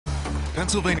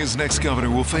Pennsylvania's next governor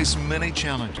will face many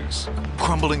challenges: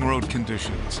 crumbling road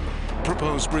conditions,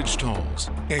 proposed bridge tolls,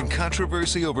 and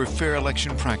controversy over fair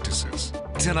election practices.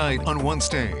 Tonight on one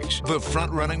stage, the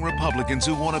front-running Republicans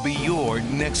who want to be your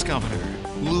next governor: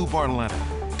 Lou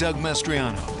Barletta, Doug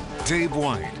Mastriano, Dave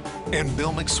White, and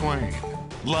Bill McSwain.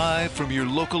 Live from your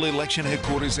local election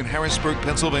headquarters in Harrisburg,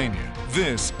 Pennsylvania,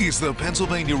 this is the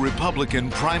Pennsylvania Republican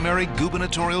Primary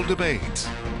Gubernatorial Debate.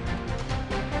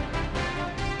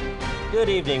 Good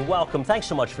evening. Welcome. Thanks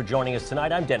so much for joining us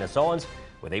tonight. I'm Dennis Owens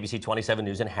with ABC 27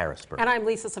 News in Harrisburg. And I'm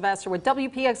Lisa Sylvester with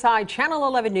WPXI Channel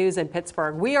 11 News in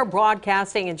Pittsburgh. We are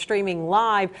broadcasting and streaming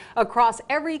live across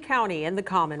every county in the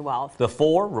Commonwealth. The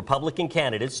 4 Republican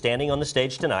candidates standing on the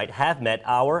stage tonight have met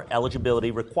our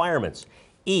eligibility requirements,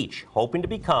 each hoping to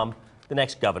become the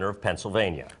next governor of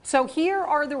Pennsylvania. So here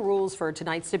are the rules for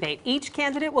tonight's debate. Each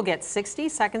candidate will get 60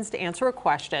 seconds to answer a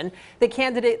question. The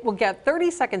candidate will get 30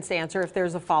 seconds to answer if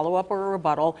there's a follow-up or a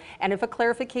rebuttal. And if a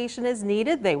clarification is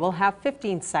needed, they will have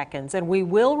 15 seconds. And we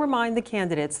will remind the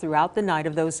candidates throughout the night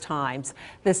of those times.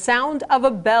 The sound of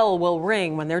a bell will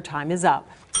ring when their time is up.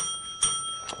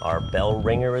 Our bell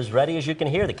ringer is ready. As you can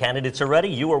hear, the candidates are ready.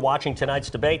 You are watching tonight's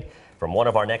debate from one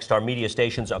of our Nexstar media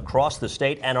stations across the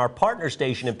state and our partner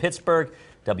station in Pittsburgh,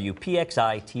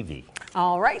 WPXI TV.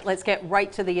 All right, let's get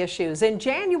right to the issues. In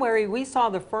January, we saw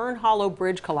the Fern Hollow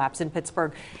Bridge collapse in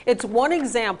Pittsburgh. It's one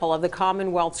example of the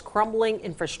Commonwealth's crumbling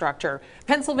infrastructure.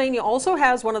 Pennsylvania also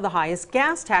has one of the highest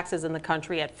gas taxes in the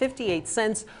country at 58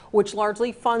 cents, which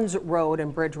largely funds road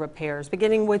and bridge repairs.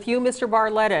 Beginning with you, Mr.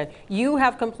 Barletta, you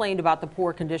have complained about the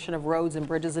poor condition of roads and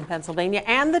bridges in Pennsylvania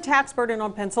and the tax burden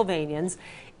on Pennsylvanians.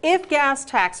 If gas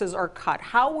taxes are cut,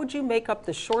 how would you make up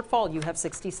the shortfall? You have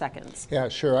 60 seconds. Yeah,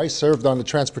 sure. I served on the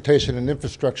Transportation and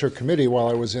Infrastructure Committee while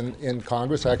I was in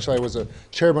Congress. Actually, I was a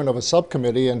chairman of a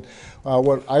subcommittee, and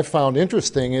what I found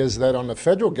interesting is that on the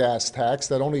federal gas tax,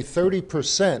 that only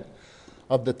 30%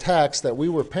 of the tax that we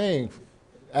were paying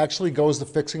actually goes to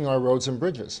fixing our roads and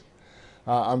bridges.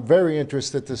 I'm very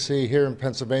interested to see here in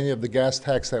Pennsylvania of the gas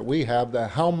tax that we have, that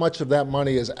how much of that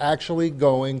money is actually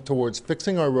going towards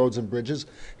fixing our roads and bridges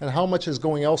and how much is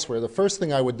going elsewhere. The first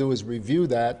thing I would do is review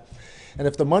that, and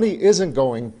if the money isn't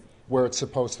going where it's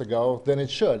supposed to go, then it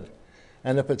should.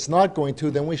 And if it's not going to,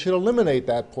 then we should eliminate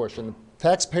that portion.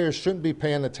 Taxpayers shouldn't be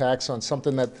paying the tax on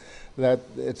something that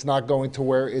it's not going to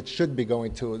where it should be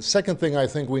going to. The second thing I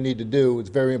think we need to do, it's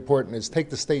very important, is take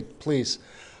the state police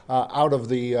out of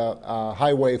the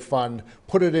highway fund,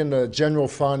 put it in the general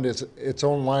fund as its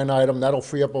own line item. That'll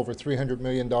free up over $300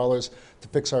 million to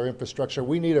fix our infrastructure.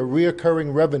 We need a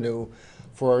reoccurring revenue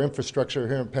for our infrastructure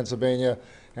here in Pennsylvania.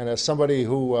 And as somebody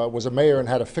who was a mayor and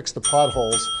had to fix the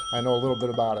potholes, I know a little bit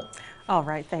about it. All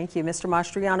right, thank you. Mr.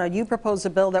 Mastriano, you proposed a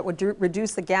bill that would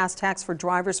reduce the gas tax for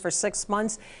drivers for 6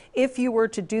 months. If you were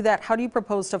to do that, how do you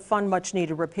propose to fund much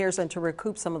needed repairs and to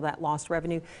recoup some of that lost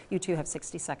revenue? You two have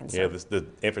 60 seconds. Yeah, the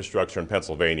infrastructure in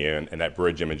Pennsylvania and that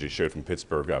bridge image you showed from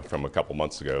Pittsburgh from a couple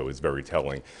months ago is very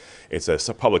telling. It's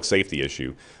a public safety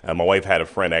issue. My wife had a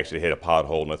friend actually hit a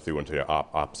pothole and it threw into the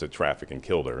opposite traffic and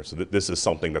killed her. So this is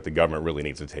something that the government really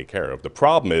needs to take care of. The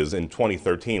problem is in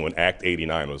 2013 when Act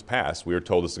 89 was passed, we were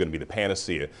told this is going to be the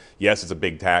panacea. Yes, it's a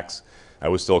big tax. I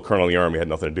was still a colonel in the Army, had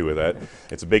nothing to do with that.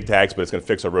 It's a big tax, but it's going to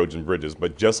fix our roads and bridges.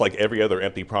 But just like every other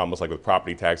empty promise, like with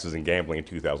property taxes and gambling in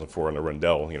 2004 in the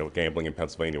Rendell, gambling in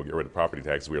Pennsylvania will get rid of property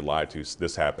taxes. We were lied to.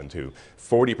 This happened too.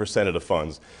 40% of the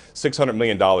funds, $600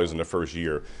 million in the first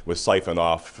year, was siphoned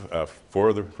off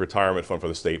for the retirement fund for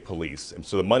the state police. And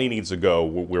so the money needs to go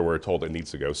where we're told it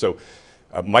needs to go. So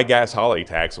my gas holiday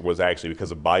tax was actually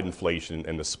because of Biden inflation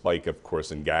and the spike, of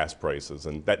course, in gas prices,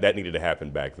 and that needed to happen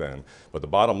back then. But the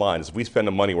bottom line is if we spend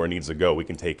the money where it needs to go, we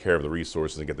can take care of the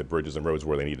resources and get the bridges and roads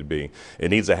where they need to be.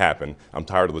 It needs to happen. I'm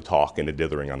tired of the talk and the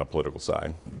dithering on the political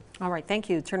side. All right, thank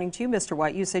you. Turning to you, Mr.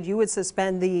 White, you said you would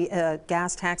suspend the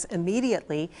gas tax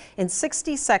immediately. In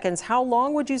 60 seconds, how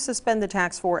long would you suspend the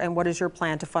tax for, and what is your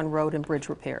plan to fund road and bridge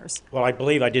repairs? Well, I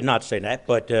believe I did not say that,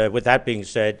 but with that being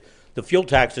said, the fuel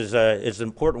tax is an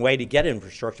important way to get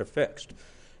infrastructure fixed.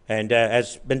 And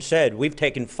as been said, we've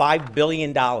taken $5 billion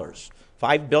in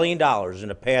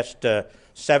the past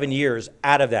 7 years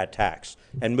out of that tax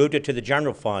and moved it to the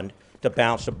general fund to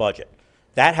balance the budget.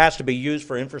 That has to be used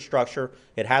for infrastructure.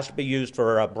 It has to be used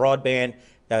for broadband.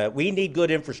 We need good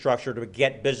infrastructure to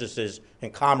get businesses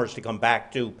and commerce to come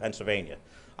back to Pennsylvania.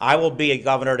 I will be a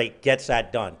governor that gets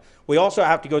that done. We also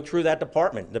have to go through that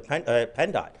department, the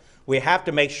PennDOT. We have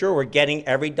to make sure we're getting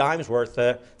every dime's worth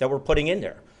that we're putting in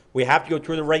there. We have to go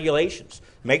through the regulations,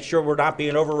 make sure we're not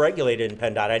being over-regulated in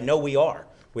PennDOT. I know we are.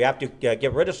 We have to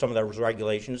get rid of some of those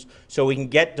regulations so we can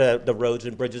get the roads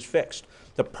and bridges fixed.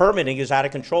 The permitting is out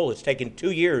of control. It's taken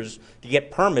 2 years to get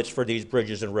permits for these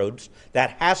bridges and roads.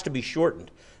 That has to be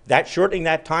shortened. Shortening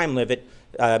that time limit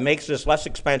makes this less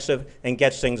expensive and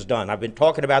gets things done. I've been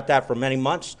talking about that for many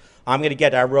months. I'm going to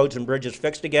get our roads and bridges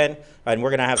fixed again, and we're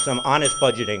going to have some honest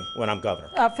budgeting when I'm governor.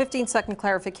 15-second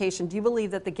clarification. Do you believe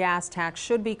that the gas tax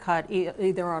should be cut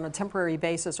either on a temporary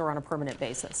basis or on a permanent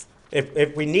basis?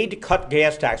 If we need to cut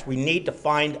gas tax, we need to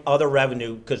find other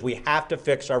revenue because we have to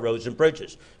fix our roads and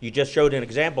bridges. You just showed an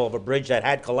example of a bridge that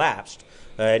had collapsed,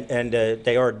 and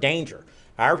they are a danger.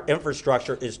 Our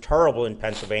infrastructure is terrible in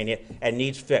Pennsylvania and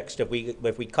needs fixed. If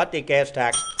we cut the gas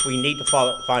tax, we need to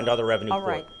find other revenue All for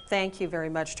right. it. Thank you very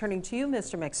much. Turning to you,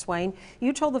 Mr. McSwain,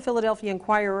 you told the Philadelphia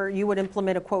Inquirer you would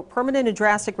implement a, quote, permanent and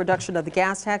drastic reduction of the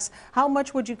gas tax. How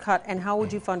much would you cut and how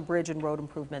would you fund bridge and road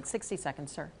improvements? 60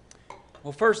 seconds, sir.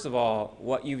 Well, first of all,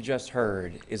 what you've just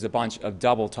heard is a bunch of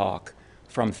double talk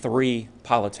from 3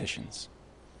 politicians.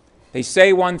 They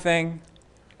say one thing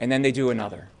and then they do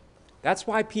another. That's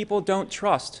why people don't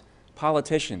trust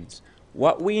politicians.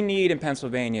 What we need in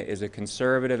Pennsylvania is a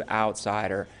conservative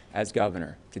outsider as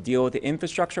governor to deal with the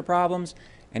infrastructure problems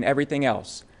and everything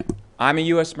else. I'm a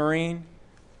U.S. Marine.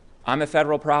 I'm a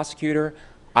federal prosecutor.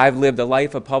 I've lived a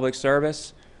life of public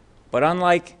service. But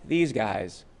unlike these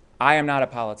guys, I am not a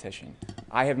politician.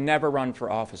 I have never run for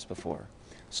office before.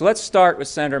 So let's start with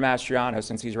Senator Mastriano,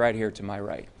 since he's right here to my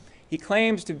right. He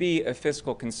claims to be a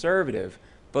fiscal conservative,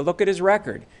 but look at his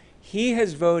record. He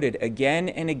has voted again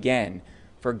and again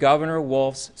for Governor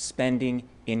Wolf's spending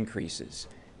increases.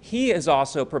 He has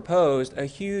also proposed a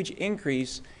huge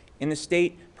increase in the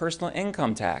state personal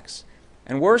income tax.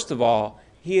 And worst of all,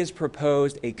 he has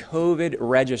proposed a COVID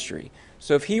registry.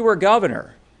 So if he were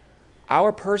governor,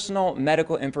 our personal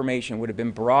medical information would have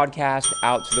been broadcast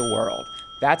out to the world.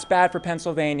 That's bad for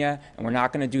Pennsylvania, and we're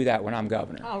not going to do that when I'm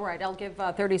governor. All right, I'll give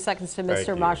 30 seconds to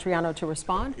Mr. Mastriano to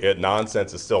respond. Yeah,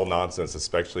 nonsense is still nonsense,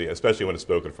 especially when it's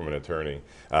spoken from an attorney.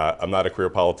 I'm not a career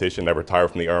politician. I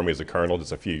retired from the Army as a colonel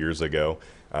just a few years ago.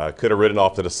 Could have ridden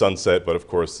off to the sunset, but of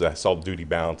course I saw duty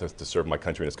bound to serve my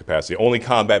country in this capacity. Only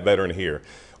combat veteran here.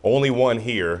 Only one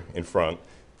here in front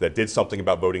that did something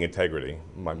about voting integrity.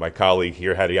 My colleague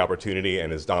here had the opportunity,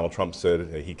 and as Donald Trump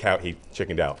said, he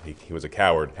chickened out. He was a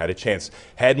coward, had a chance,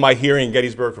 had my hearing in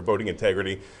Gettysburg for voting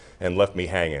integrity, and left me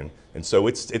hanging. And so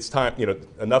it's time,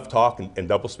 enough talk and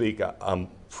doublespeak. I'm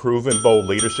proven bold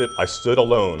leadership. I stood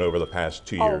alone over the past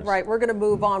 2 years. All right, we're going to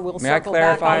move on. We'll May I circle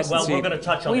back clarify? on. Well, we're going to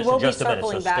touch on this in just a minute,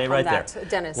 so stay right there.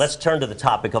 Dennis. Let's turn to the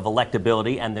topic of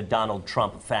electability and the Donald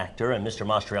Trump factor. And Mr.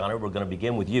 Mastriano, we're going to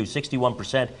begin with you.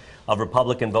 61% of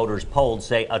Republican voters polled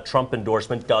say a Trump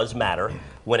endorsement does matter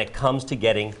when it comes to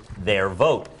getting their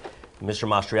vote. Mr.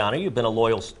 Mastriano, you've been a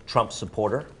loyal Trump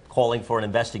supporter, calling for an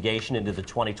investigation into the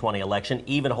 2020 election,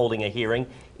 even holding a hearing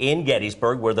in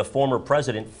Gettysburg where the former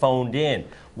president phoned in.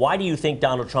 Why do you think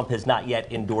Donald Trump has not yet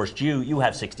endorsed you? You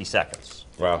have 60 seconds.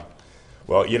 Well,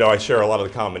 I share a lot of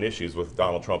the common issues with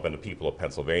Donald Trump and the people of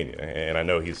Pennsylvania, and I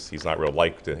know he's not real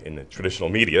liked in the traditional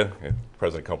media,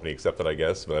 President company accepted, I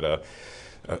guess, but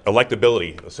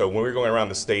electability. So when we're going around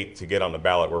the state to get on the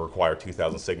ballot, we're required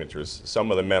 2,000 signatures. Some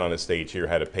of the men on the stage here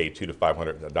had to pay $200 to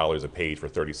 $500 a page for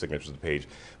 30 signatures a page.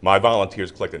 My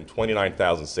volunteers collected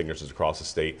 29,000 signatures across the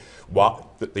state.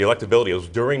 While the electability was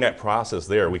during that process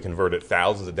there, we converted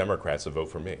thousands of Democrats to vote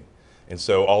for me. And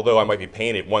so although I might be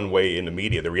painted one way in the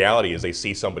media, the reality is they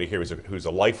see somebody here who's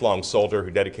a lifelong soldier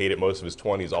who dedicated most of his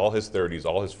 20s, all his 30s,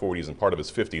 all his 40s, and part of his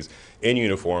 50s in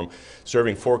uniform,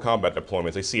 serving 4 combat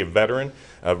deployments. They see a veteran.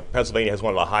 Pennsylvania has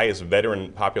one of the highest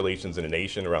veteran populations in the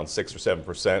nation, around 6 or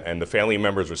 7%, and the family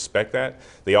members respect that.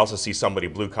 They also see somebody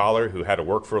blue collar who had to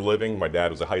work for a living. My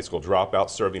dad was a high school dropout,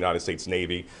 served the United States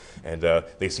Navy, and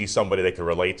they see somebody they could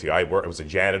relate to. I was a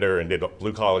janitor and did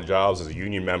blue collar jobs as a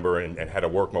union member and had to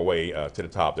work my way to the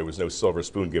top. There was no silver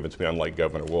spoon given to me, unlike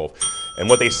Governor Wolf. And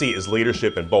what they see is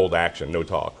leadership and bold action, no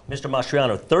talk. Mr.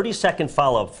 Mastriano, 30-second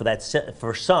follow-up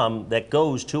for some that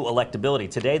goes to electability.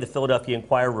 Today, the Philadelphia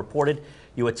Inquirer reported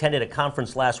you attended a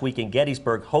conference last week in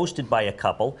Gettysburg hosted by a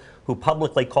couple who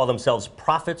publicly call themselves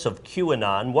prophets of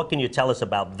QAnon. What can you tell us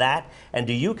about that? And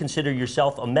do you consider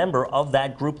yourself a member of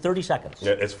that group? 30 seconds.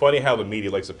 Yeah, it's funny how the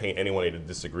media likes to paint anyone they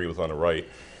disagree with on the right,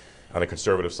 on the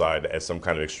conservative side, as some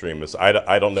kind of extremist.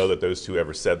 I don't know that those two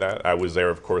ever said that. I was there,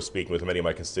 of course, speaking with many of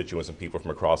my constituents and people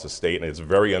from across the state, and it's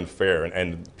very unfair.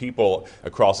 And people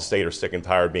across the state are sick and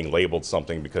tired of being labeled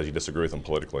something because you disagree with them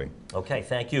politically. Okay,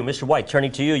 thank you. Mr. White,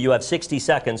 turning to you, you have 60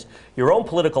 seconds. Your own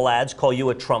political ads call you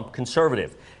a Trump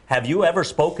conservative. Have you ever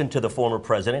spoken to the former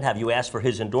president? Have you asked for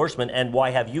his endorsement? And why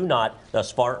have you not thus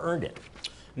far earned it?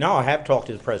 No, I have talked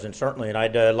to the president, certainly, and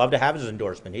I'd love to have his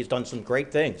endorsement. He's done some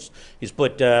great things. He's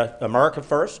put America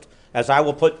first, as I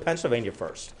will put Pennsylvania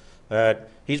first.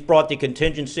 He's brought the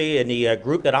contingency and the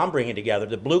group that I'm bringing together,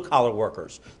 the blue-collar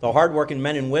workers, the hardworking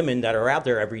men and women that are out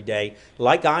there every day,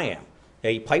 like I am,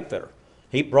 a pipe fitter.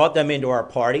 He brought them into our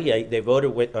party. They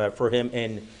voted for him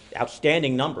in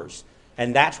outstanding numbers,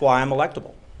 and that's why I'm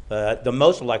electable. The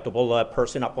most electable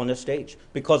person up on this stage,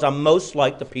 because I'm most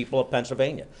like the people of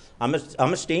Pennsylvania. I'm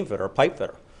a steam fitter, a pipe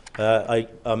fitter,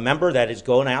 a member that is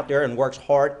going out there and works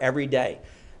hard every day.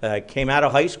 Came out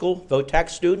of high school, vote tech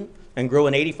student, and grew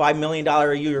an $85 million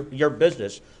a year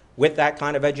business with that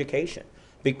kind of education,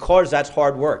 because that's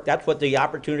hard work. That's what the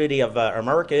opportunity of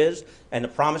America is, and the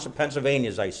promise of Pennsylvania,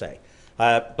 as I say.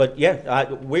 But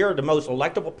yeah, we're the most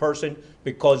electable person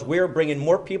because we're bringing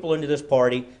more people into this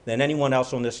party than anyone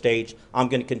else on this stage. I'm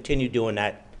going to continue doing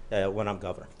that when I'm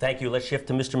governor. Thank you. Let's shift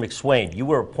to Mr. McSwain. You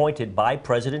were appointed by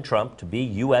President Trump to be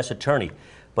U.S. Attorney,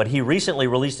 but he recently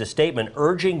released a statement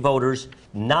urging voters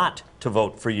not to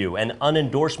vote for you, an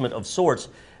unendorsement of sorts.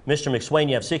 Mr. McSwain,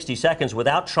 you have 60 seconds.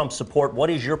 Without Trump's support, what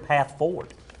is your path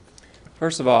forward?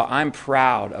 First of all, I'm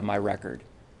proud of my record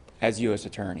as U.S.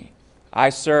 Attorney. I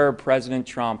served President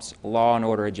Trump's law and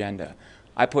order agenda.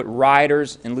 I put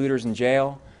rioters and looters in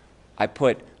jail. I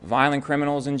put violent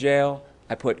criminals in jail.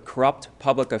 I put corrupt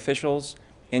public officials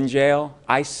in jail.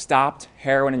 I stopped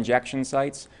heroin injection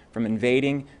sites from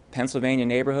invading Pennsylvania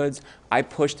neighborhoods. I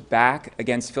pushed back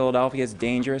against Philadelphia's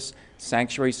dangerous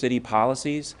sanctuary city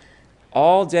policies.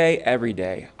 All day, every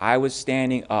day, I was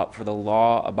standing up for the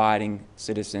law-abiding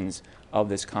citizens of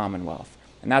this Commonwealth.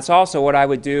 And that's also what I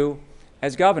would do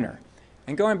as governor.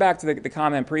 And going back to the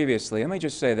comment previously, let me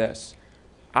just say this.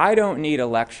 I don't need a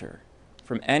lecture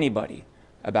from anybody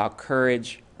about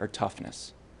courage or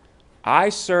toughness. I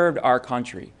served our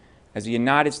country as a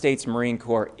United States Marine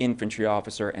Corps infantry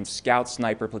officer and Scout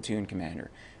Sniper platoon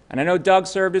commander. And I know Doug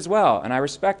served as well, and I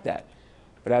respect that.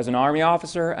 But as an Army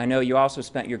officer, I know you also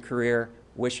spent your career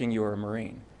wishing you were a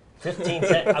Marine. 15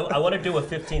 seconds. I want to do a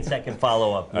 15-second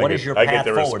follow-up. What is your path forward? I get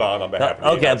to respond on behalf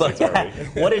of the United States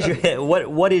Army.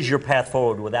 What is your path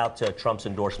forward without Trump's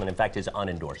endorsement? In fact, his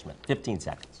unendorsement. 15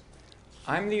 seconds.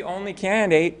 I'm the only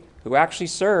candidate who actually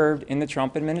served in the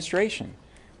Trump administration.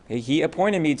 He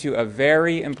appointed me to a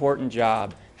very important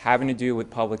job having to do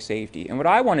with public safety. And what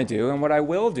I want to do, and what I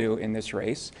will do in this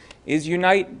race, is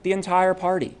unite the entire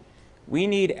party. We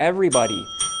need everybody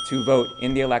to vote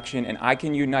in the election, and I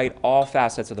can unite all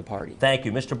facets of the party. Thank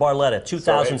you. Mr. Barletta,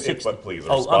 2016. Please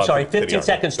oh, I'm sorry, 15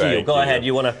 seconds to you. Go ahead.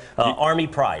 You want to, Army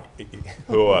pride.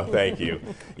 Thank you.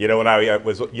 You know, when I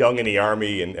was young in the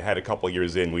Army and had a couple of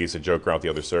years in, we used to joke around with the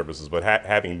other services, but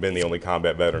having been the only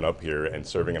combat veteran up here and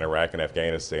serving in Iraq and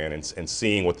Afghanistan and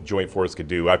seeing what the Joint Force could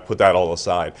do, I put that all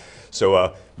aside.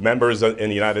 So members in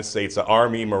the United States, the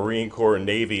Army, Marine Corps,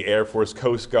 Navy, Air Force,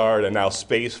 Coast Guard, and now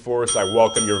Space Force, I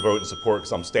welcome your vote and support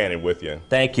because I'm standing with you.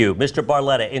 Thank you. Mr.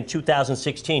 Barletta, in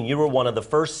 2016, you were one of the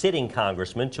first sitting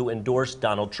congressmen to endorse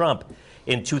Donald Trump.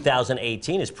 In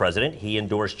 2018, as president, he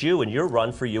endorsed you in your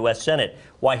run for U.S. Senate.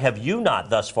 Why have you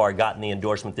not thus far gotten the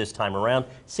endorsement this time around?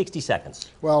 60 seconds.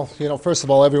 Well, you know, first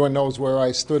of all, everyone knows where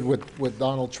I stood with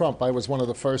Donald Trump. I was one of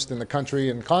the first in the country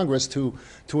in Congress to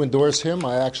endorse him.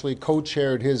 I actually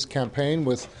co-chaired his campaign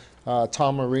with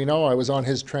Tom Marino. I was on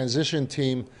his transition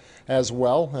team as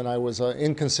well, and I was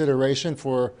in consideration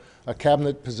for a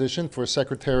cabinet position for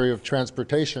Secretary of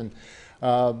Transportation.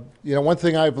 You know, one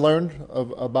thing I've learned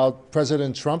about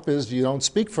President Trump is you don't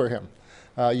speak for him.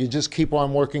 You just keep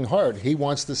on working hard. He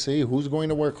wants to see who's going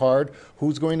to work hard,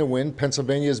 who's going to win.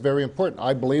 Pennsylvania is very important.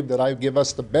 I believe that I give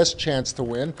us the best chance to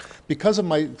win because of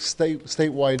my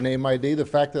statewide name ID, the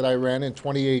fact that I ran in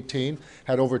 2018,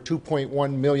 had over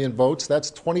 2.1 million votes. That's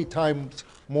 20 times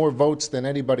more votes than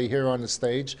anybody here on the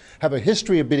stage. Have a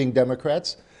history of beating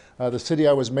Democrats. The city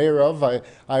I was mayor of,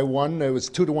 I won. It was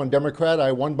 2-1 Democrat.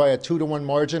 I won by a 2-1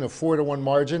 margin, a 4-1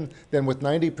 margin, then with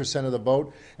 90% of the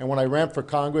vote. And when I ran for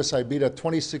Congress, I beat a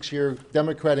 26-year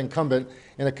Democrat incumbent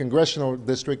in a congressional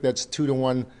district that's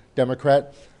 2-1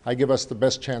 Democrat. I give us the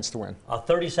best chance to win. A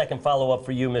 30-second follow-up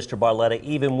for you, Mr. Barletta.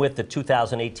 Even with the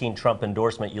 2018 Trump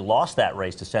endorsement, you lost that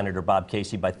race to Senator Bob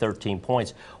Casey by 13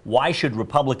 points. Why should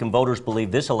Republican voters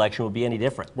believe this election will be any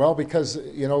different? Well, because,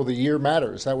 you know, the year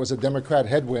matters. That was a Democrat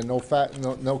headwind,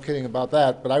 no kidding about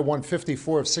that. But I won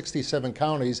 54 of 67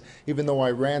 counties, even though I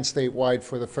ran statewide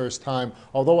for the first time.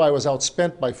 Although I was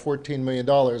outspent by $14 million,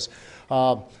 it's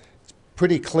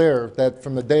pretty clear that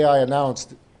from the day I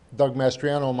announced Doug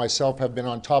Mastriano and myself have been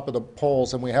on top of the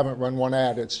polls, and we haven't run one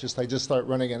ad. It's just, I just start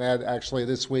running an ad actually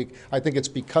this week. I think it's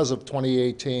because of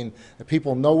 2018. That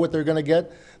people know what they're going to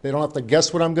get. They don't have to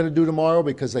guess what I'm going to do tomorrow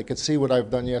because they could see what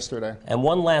I've done yesterday. And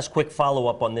one last quick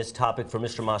follow-up on this topic for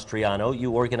Mr. Mastriano.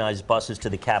 You organized buses to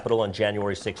the Capitol on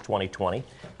January 6, 2020.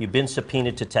 You've been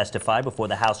subpoenaed to testify before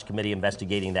the House committee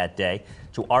investigating that day.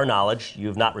 To our knowledge, you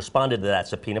have not responded to that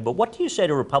subpoena. But what do you say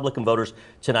to Republican voters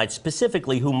tonight,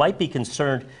 specifically, who might be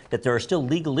concerned that there are still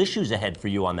legal issues ahead for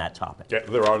you on that topic? Yeah,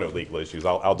 there are no legal issues.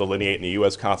 I'll delineate in the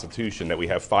U.S. Constitution that we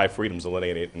have 5 freedoms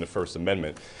delineated in the First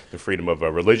Amendment: the freedom of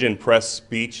religion, press,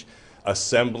 speech,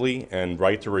 assembly, and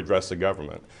right to redress the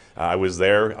government. I was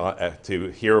there to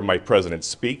hear my president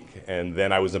speak, and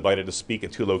then I was invited to speak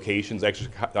at 2 locations,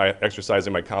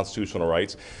 exercising my constitutional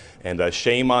rights. And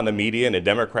shame on the media and the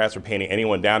Democrats for painting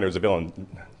anyone down as a villain.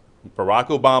 Barack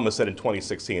Obama said in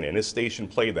 2016, and his station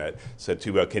played that, said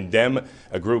to condemn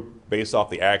a group based off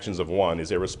the actions of one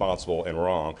is irresponsible and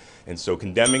wrong. And so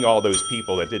condemning all those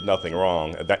people that did nothing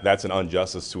wrong, that's an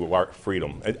injustice to our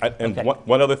freedom. And Okay.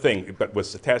 one other thing that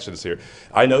was attached to this here,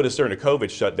 I noticed during the COVID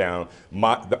shutdown,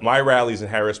 my rallies in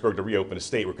Harrisburg to reopen the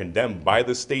state were condemned by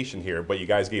this station here, but you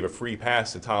guys gave a free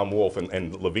pass to Tom Wolf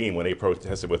and Levine when they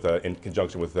protested with, in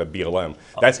conjunction with BLM.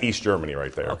 That's East Germany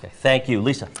right there. Okay, thank you.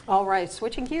 Lisa. All right,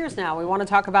 switching gears now. We want to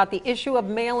talk about the issue of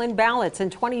mail-in ballots. In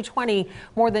 2020,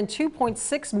 more than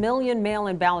 2.6 million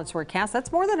mail-in ballots were cast.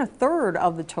 That's more than a third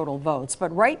of the total votes.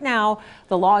 But right now,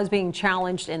 the law is being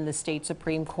challenged in the state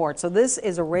Supreme Court. So this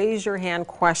is a raise your hand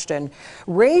question.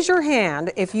 Raise your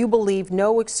hand if you believe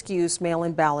no excuse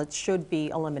mail-in ballots should be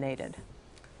eliminated.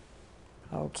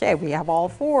 Okay, we have all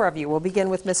 4 of you. We'll begin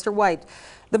with Mr. White.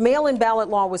 The mail-in ballot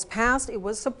law was passed. It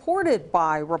was supported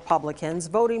by Republicans.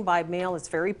 Voting by mail is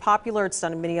very popular. It's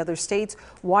done in many other states.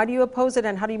 Why do you oppose it,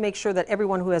 and how do you make sure that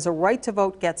everyone who has a right to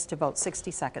vote gets to vote?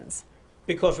 60 seconds.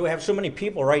 Because we have so many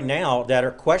people right now that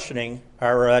are questioning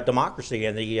our democracy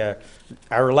and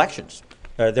our elections.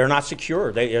 They're not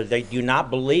secure. They do not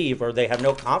believe, or they have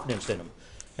no confidence in them.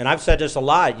 And I've said this a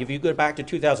lot. If you go back to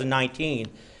 2019,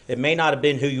 it may not have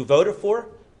been who you voted for.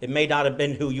 It may not have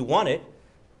been who you wanted.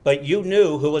 But you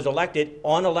knew who was elected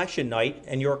on election night,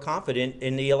 and you were confident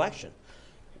in the election.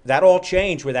 That all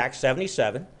changed with Act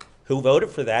 77. Who voted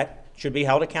for that should be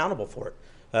held accountable for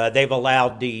it. They've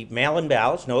allowed the mail-in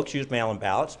ballots, no excuse mail-in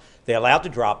ballots. They allowed the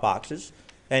drop boxes,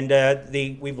 and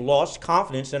we've lost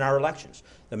confidence in our elections.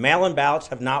 The mail-in ballots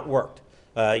have not worked.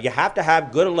 You have to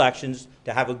have good elections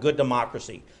to have a good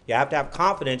democracy. You have to have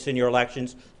confidence in your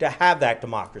elections to have that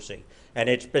democracy. And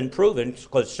it's been proven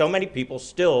because so many people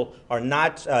still are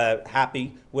not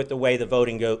happy with the way the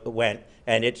voting went,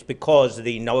 and it's because of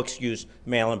the no excuse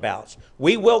mail-in ballots.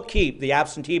 We will keep the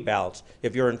absentee ballots.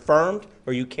 If you're infirmed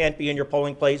or you can't be in your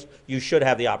polling place, you should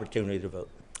have the opportunity to vote.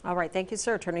 All right, thank you,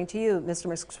 sir. Turning to you, Mr.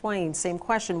 McSwain, same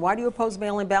question. Why do you oppose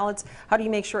mail-in ballots? How do you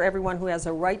make sure everyone who has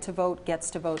a right to vote gets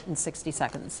to vote in 60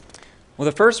 seconds? Well,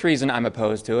 the first reason I'm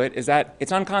opposed to it is that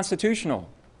it's unconstitutional.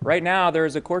 Right now, there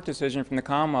is a court decision from the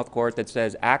Commonwealth Court that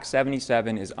says Act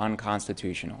 77 is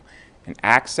unconstitutional. And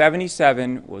Act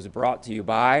 77 was brought to you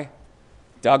by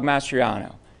Doug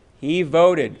Mastriano. He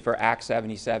voted for Act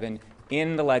 77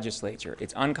 in the legislature.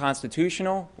 It's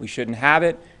unconstitutional. We shouldn't have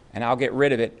it, and I'll get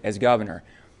rid of it as governor.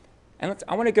 And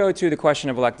I want to go to the question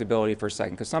of electability for a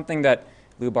second, because something that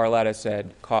Lou Barletta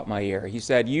said caught my ear. He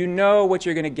said, you know what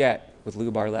you're going to get with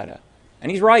Lou Barletta.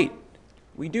 And he's right.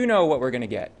 We do know what we're going to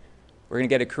get. We're going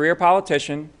to get a career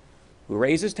politician who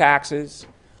raises taxes,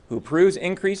 who approves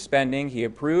increased spending. He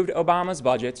approved Obama's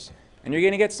budgets. And you're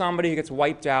going to get somebody who gets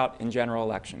wiped out in general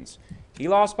elections. He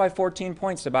lost by 14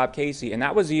 points to Bob Casey, and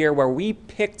that was a year where we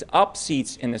picked up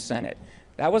seats in the Senate.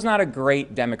 That was not a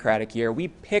great Democratic year. We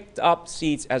picked up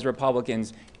seats as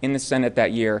Republicans in the Senate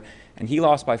that year, and he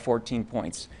lost by 14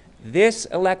 points. This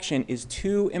election is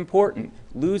too important.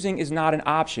 Losing is not an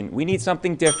option. We need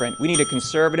something different. We need a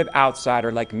conservative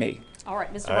outsider like me. All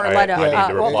right, Mr. Barletta.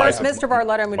 Well, first, Mr.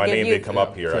 Barletta, I'm going to give you come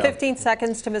up here. 15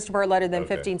 seconds to Mr. Barletta, then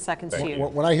 15 seconds to you.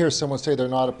 When I hear someone say they're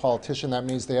not a politician, that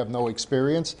means they have no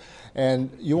experience. And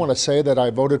you want to say that I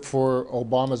voted for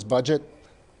Obama's budget?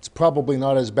 It's probably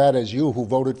not as bad as you who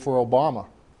voted for Obama.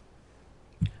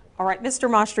 All right, Mr.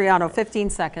 Mastriano, 15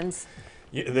 seconds.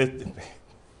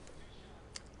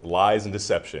 lies and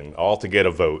deception, all to get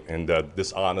a vote, and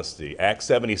dishonesty. Act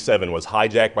 77 was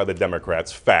hijacked by the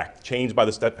Democrats, fact, changed by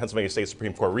the Pennsylvania State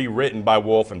Supreme Court, rewritten by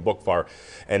Wolf and Bookfar,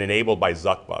 and enabled by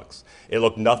Zuckbucks. It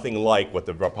looked nothing like what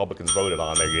the Republicans voted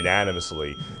on there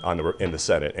unanimously in the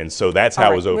Senate, and so that's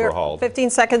how it was overhauled. 15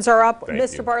 seconds are up. Thank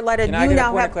Mr. you. Barletta, Can I you get a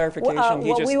now point of have clarification?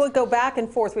 well, we would go back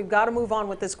and forth. We've got to move on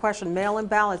with this question. Mail-in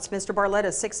ballots. Mr.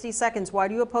 Barletta, 60 seconds. Why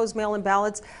do you oppose mail-in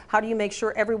ballots? How do you make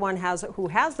sure everyone who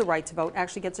has the right to vote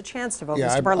actually gets a chance to vote?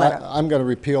 Yeah, Mr. Barletta. I'm going to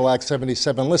repeal Act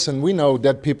 77. Listen, we know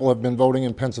dead people have been voting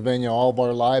in Pennsylvania all of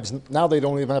our lives. Now they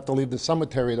don't even have to leave the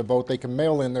cemetery to vote. They can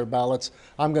mail in their ballots.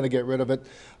 I'm going to get rid of it.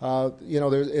 You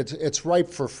know, it's ripe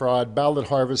for fraud, ballot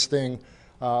harvesting.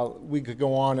 We could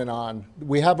go on and on.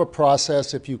 We have a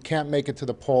process. If you can't make it to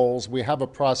the polls, we have a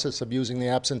process of using the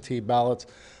absentee ballots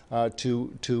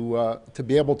to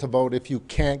be able to vote if you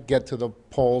can't get to the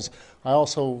polls. I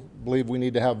also believe we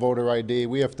need to have voter ID.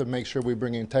 We have to make sure we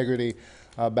bring integrity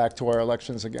back to our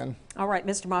elections again. All right,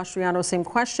 Mr. Mastriano, same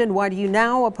question. Why do you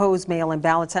now oppose mail-in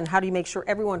ballots, and how do you make sure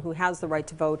everyone who has the right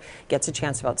to vote gets a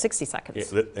chance to vote? 60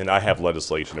 seconds. Yeah, and I have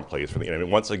legislation in place for the. I mean,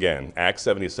 once again, Act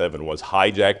 77 was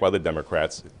hijacked by the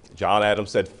Democrats. John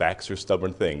Adams said facts are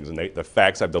stubborn things, and the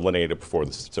facts I've delineated before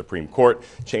the Supreme Court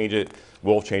change it.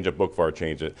 Wolf change it, Bookfar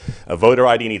change it. A voter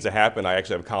ID needs to happen. I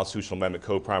actually have a constitutional amendment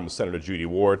co-prime with Senator Judy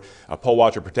Ward. A Poll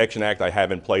Watcher Protection Act I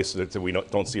have in place so that we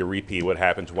don't see a repeat of what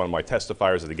happened to one of my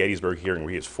testifiers at the Gettysburg hearing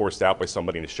where he was forced out by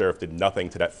somebody and the sheriff did nothing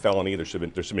to that felony. There should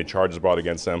have been charges brought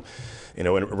against them. You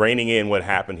know, and reining in what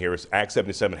happened here is Act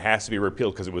 77 has to be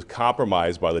repealed because it was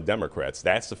compromised by the Democrats.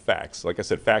 That's the facts. Like I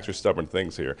said, facts are stubborn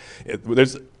things here.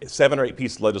 There's 7 or 8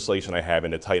 pieces of legislation I have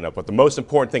in to tighten up, but the most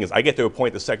important thing is I get to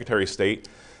appoint the Secretary of State.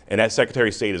 And that Secretary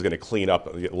of State is going to clean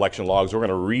up the election logs. We're going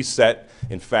to reset,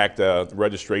 in fact,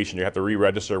 registration. You have to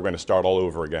re-register. We're going to start all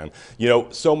over again. You know,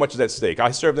 so much is at stake.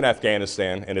 I served in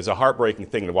Afghanistan, and it's a heartbreaking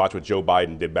thing to watch what Joe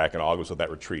Biden did back in August with that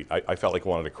retreat. I felt like I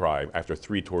wanted to cry after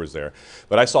 3 tours there.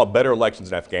 But I saw better elections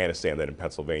in Afghanistan than in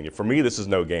Pennsylvania. For me, this is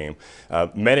no game.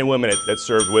 Men and women that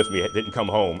served with me didn't come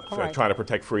home trying to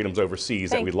protect freedoms overseas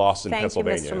that we lost in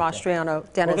Pennsylvania. Thank you, Mr.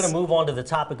 Mastriano. Dennis. We're going to move on to the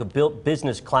topic of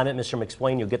business climate. Mr.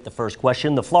 McSwain, you'll get the first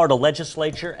question. The Florida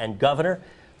legislature and governor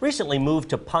recently moved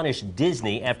to punish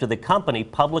Disney after the company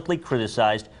publicly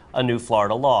criticized a new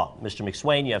Florida law. Mr.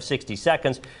 McSwain, you have 60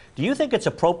 seconds. Do you think it's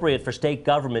appropriate for state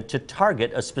government to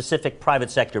target a specific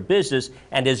private sector business?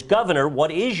 And as governor,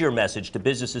 what is your message to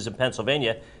businesses in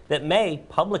Pennsylvania that may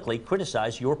publicly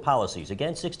criticize your policies?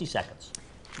 Again, 60 seconds.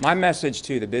 My message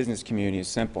to the business community is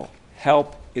simple.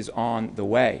 Help is on the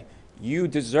way. You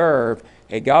deserve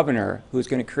a governor who's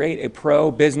going to create a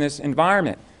pro-business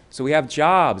environment. So we have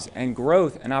jobs and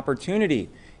growth and opportunity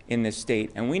in this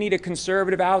state, and we need a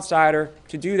conservative outsider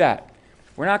to do that.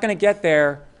 We're not going to get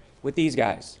there with these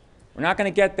guys. We're not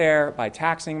going to get there by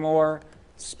taxing more,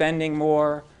 spending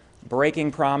more,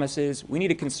 breaking promises. We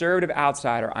need a conservative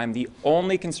outsider. I'm the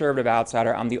only conservative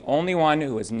outsider. I'm the only one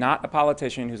who is not a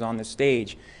politician who's on this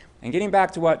stage. And getting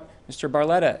back to what Mr.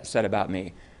 Barletta said about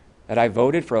me, that I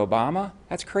voted for Obama,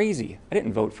 that's crazy. I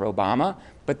didn't vote for Obama.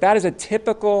 But that is a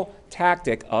typical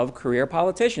tactic of career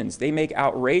politicians. They make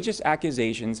outrageous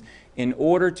accusations in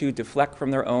order to deflect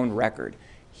from their own record.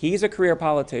 He's a career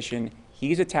politician.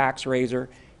 He's a tax raiser.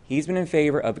 He's been in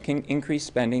favor of increased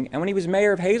spending. And when he was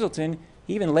mayor of Hazleton,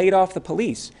 he even laid off the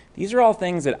police. These are all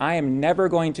things that I am never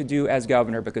going to do as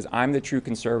governor because I'm the true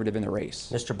conservative in the race.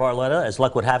 Mr. Barletta, as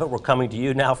luck would have it, we're coming to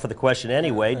you now for the question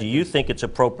anyway. Do you think it's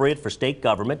appropriate for state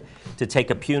government to take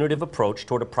a punitive approach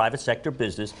toward a private sector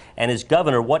business? And as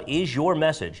governor, what is your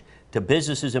message to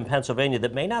businesses in Pennsylvania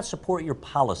that may not support your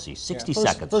policy? 60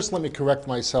 seconds. First, let me correct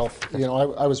myself. You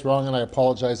know, I was wrong, and I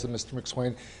apologize to Mr.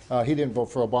 McSwain. He didn't vote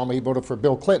for Obama. He voted for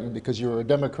Bill Clinton because you were a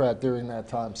Democrat during that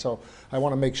time. So I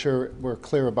want to make sure we're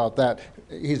clear about that.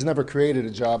 He's never created a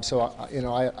job, so you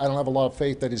know, I don't have a lot of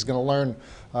faith that he's going to learn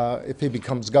if he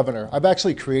becomes governor. I've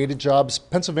actually created jobs.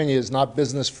 Pennsylvania is not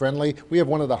business friendly. We have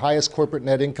one of the highest corporate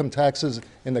net income taxes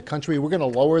in the country. We're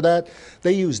going to lower that.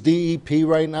 They use DEP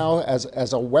right now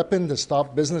as a weapon to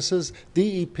stop businesses.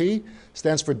 DEP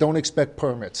stands for Don't Expect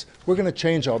Permits. We're going to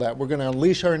change all that. We're going to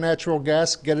unleash our natural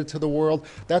gas, get it to the world.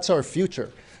 That's our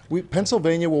future.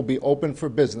 Pennsylvania will be open for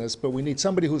business, but we need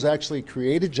somebody who's actually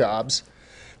created jobs,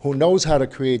 who knows how to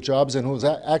create jobs, and who's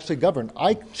actually governed.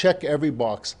 I check every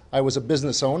box. I was a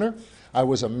business owner. I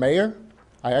was a mayor.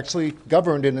 I actually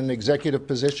governed in an executive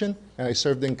position, and I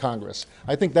served in Congress.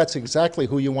 I think that's exactly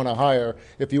who you want to hire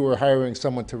if you were hiring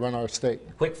someone to run our state.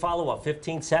 Quick follow-up,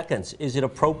 15 seconds. Is it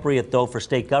appropriate, though, for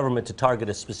state government to target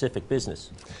a specific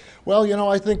business? Well, you know,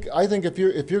 I think if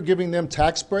you're giving them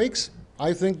tax breaks,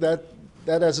 I think that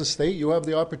that as a state, you have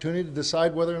the opportunity to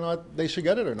decide whether or not they should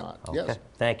get it or not. Okay. Yes.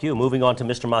 Thank you. Moving on to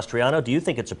Mr. Mastriano, do you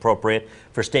think it's appropriate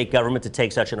for state government to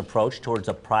take such an approach towards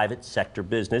a private sector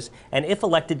business? And if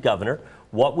elected governor,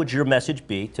 what would your message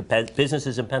be to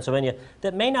businesses in Pennsylvania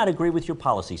that may not agree with your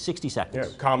policy? 60 seconds.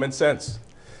 Yeah, common sense.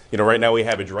 You know, right now we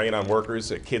have a drain on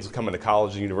workers. Kids coming to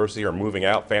college and university are moving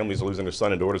out. Families are losing their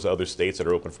son and daughters to other states that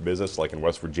are open for business, like in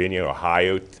West Virginia,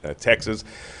 Ohio, Texas.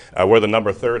 We're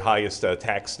the third highest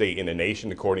tax state in the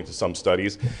nation, according to some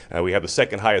studies. We have the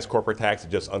second highest corporate tax at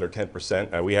just under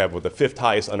 10%. We have the fifth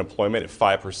highest unemployment at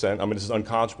 5%. I mean, this is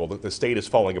unconscionable. The state is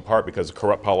falling apart because of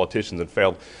corrupt politicians and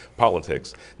failed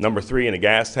politics. Number three in the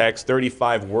gas tax,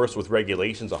 35 worse with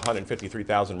regulations,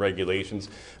 153,000 regulations.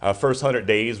 First 100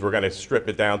 days, we're going to strip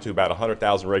it down to about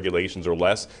 100,000 regulations or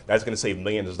less. That's going to save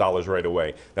millions of dollars right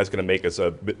away. That's going to make us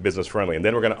business friendly. And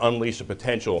then we're going to unleash the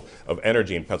potential of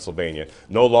energy in Pennsylvania.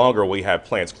 No longer will we have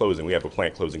plants closing. We have a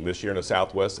plant closing this year in the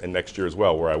Southwest and next year as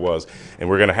well, where I was. And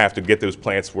we're going to have to get those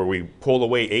plants where we pull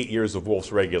away 8 years of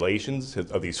Wolf's regulations,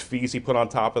 of these fees he put on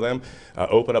top of them,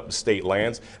 open up the state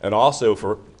lands, and also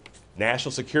for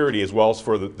national security as well as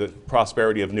for the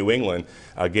prosperity of New England,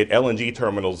 get LNG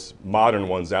terminals, modern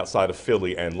ones outside of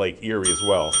Philly and Lake Erie as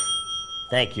well.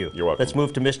 Thank you. You're welcome. Let's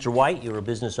move to Mr. White. You're a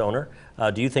business owner.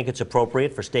 Do you think it's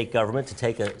appropriate for state government to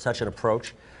take such an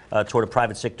approach toward a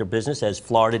private sector business as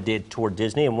Florida did toward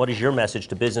Disney? And what is your message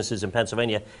to businesses in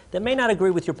Pennsylvania that may not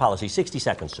agree with your policy? 60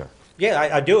 seconds, sir. Yeah,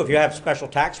 I do if you have special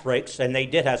tax breaks, and they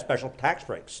did have special tax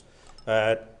breaks.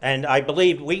 And I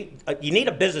believe you need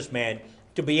a businessman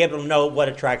to be able to know what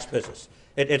attracts business.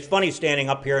 It's funny standing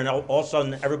up here and all of a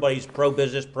sudden everybody's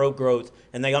pro-business, pro-growth,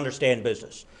 and they understand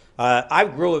business. I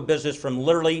grew a business from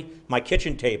literally my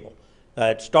kitchen table.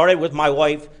 It started with my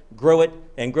wife, grew it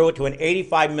to an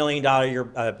 $85 million a year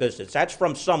business. That's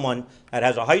from someone that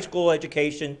has a high school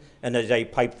education and is a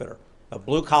pipe fitter, a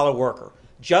blue-collar worker,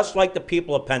 just like the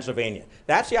people of Pennsylvania.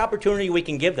 That's the opportunity we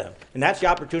can give them, and that's the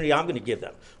opportunity I'm going to give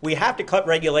them. We have to cut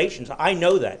regulations. I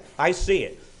know that. I see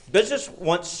it. Business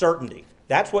wants certainty.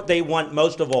 That's what they want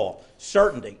most of all,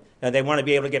 certainty. And they want to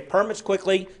be able to get permits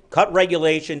quickly, cut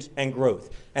regulations, and growth.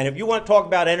 And if you want to talk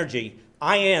about energy,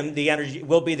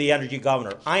 will be the energy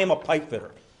governor. I am a pipe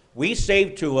fitter. We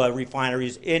saved two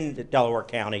refineries in Delaware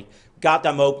County, got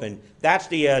them open. That's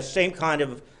the same kind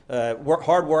of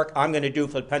hard work I'm going to do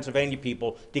for the Pennsylvania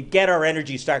people to get our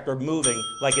energy sector moving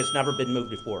like it's never been moved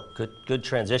before. Good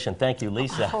transition. Thank you,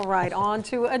 Lisa. All right, on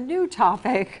to a new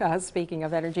topic. Speaking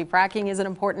of energy, fracking is an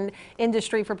important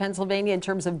industry for Pennsylvania in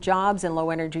terms of jobs and low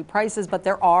energy prices, but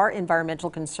there are environmental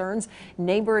concerns.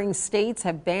 Neighboring states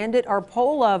have banned it. Our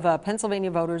poll of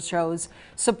Pennsylvania voters shows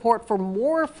support for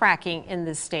more fracking in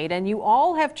this state, and you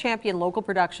all have championed local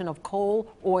production of coal,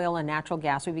 oil, and natural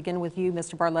gas. We begin with you,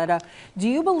 Mr. Barletta. Do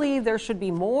you believe there should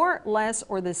be more, less,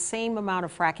 or the same amount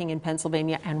of fracking in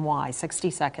Pennsylvania, and why?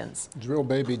 60 seconds. Drill,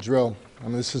 baby, drill. I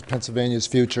mean, this is Pennsylvania's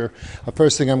future. The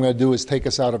first thing I'm going to do is take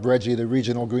us out of RGGI, the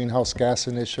Regional Greenhouse Gas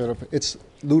Initiative. It's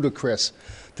ludicrous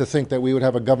to think that we would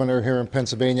have a governor here in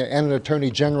Pennsylvania and an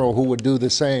attorney general who would do the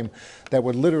same, that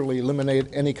would literally eliminate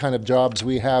any kind of jobs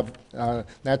we have,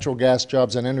 natural gas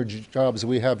jobs and energy jobs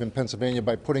we have in Pennsylvania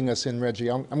by putting us in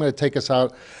RGGI. I'm going to take us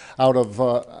out of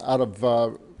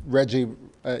RGGI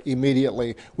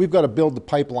immediately. We've got to build the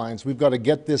pipelines. We've got to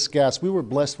get this gas. We were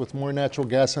blessed with more natural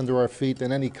gas under our feet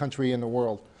than any country in the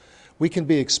world. We can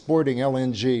be exporting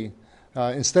LNG.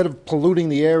 Instead of polluting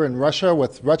the air in Russia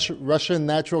with Russian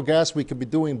natural gas, we could be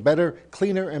doing better,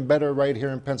 cleaner and better right here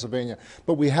in Pennsylvania.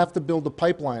 But we have to build the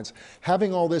pipelines.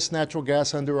 Having all this natural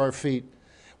gas under our feet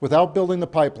without building the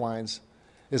pipelines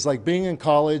is like being in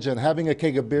college and having a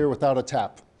keg of beer without a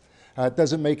tap. It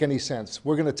doesn't make any sense.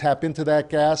 We're going to tap into that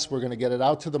gas, we're going to get it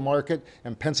out to the market,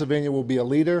 and Pennsylvania will be a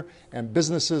leader, and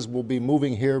businesses will be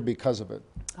moving here because of it.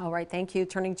 All right, thank you.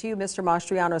 Turning to you, Mr.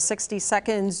 Mastriano, 60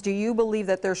 seconds. Do you believe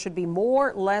that there should be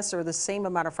more, less, or the same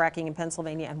amount of fracking in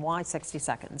Pennsylvania, and why 60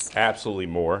 seconds? Absolutely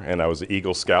more, and I was an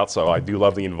Eagle Scout, so I do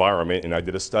love the environment, and I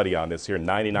did a study on this here.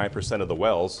 99% of the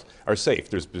wells are safe.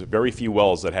 There's very few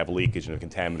wells that have leakage and have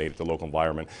contaminated the local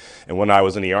environment. And when I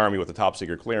was in the Army with the top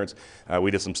secret clearance,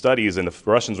 we did some studies, and the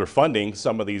Russians were funding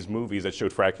some of these movies that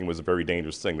showed fracking was a very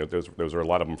dangerous thing. Those are a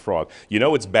lot of them fraud. You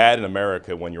know it's bad in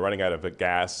America when you're running out of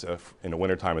gas in the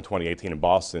wintertime in 2018 in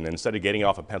Boston, and instead of getting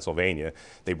off of Pennsylvania,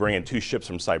 they bring in 2 ships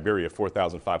from Siberia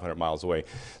 4,500 miles away.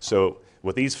 So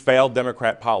with these failed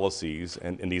Democrat policies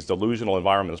and these delusional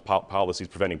environmental policies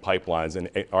preventing pipelines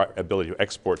and our ability to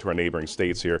export to our neighboring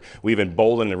states here, we've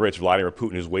emboldened and enriched Vladimir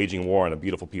Putin, who's waging war on the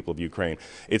beautiful people of Ukraine.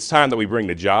 It's time that we bring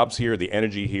the jobs here, the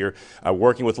energy here.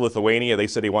 Working with Lithuania, they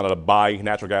said they wanted to buy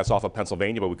natural gas off of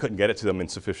Pennsylvania, but we couldn't get it to them in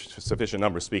sufficient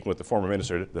numbers, speaking with the former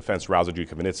Minister of Defense, Razajuj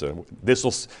Kaminitsa. This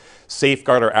will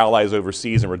safeguard our allies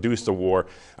overseas and reduce the war,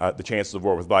 the chances of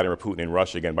war with Vladimir Putin in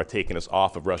Russia again by taking us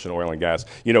off of Russian oil and gas.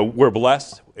 You know, we're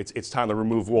blessed. It's time to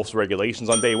remove Wolf's regulations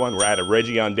on day one. We're at a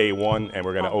Reggie on day one, and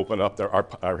we're going to open up our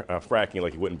fracking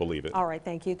like you wouldn't believe it. All right,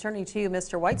 thank you. Turning to you,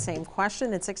 Mr. White, same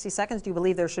question in 60 seconds. Do you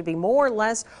believe there should be more,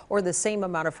 less, or the same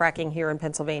amount of fracking here in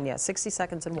Pennsylvania? 60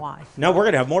 seconds and why? No, we're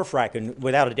going to have more fracking,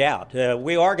 without a doubt.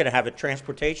 We are going to have a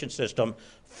transportation system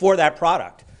for that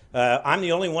product. I'm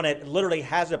the only one that literally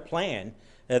has a plan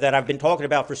that I've been talking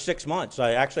about for 6 months.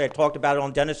 I talked about it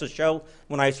on Dennis's show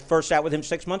when I first sat with him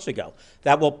 6 months ago.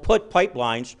 That will put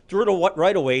pipelines through the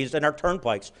right-of-ways and our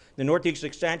turnpikes, the Northeast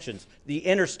extensions, the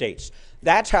interstates.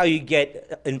 That's how you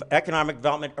get economic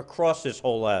development across this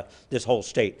whole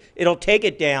state. It'll take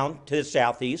it down to the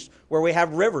southeast where we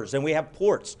have rivers and we have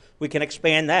ports. We can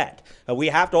expand that. We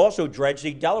have to also dredge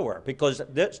the Delaware because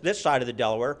this side of the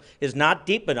Delaware is not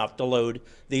deep enough to load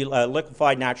the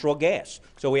liquefied natural gas.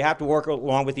 So we have to work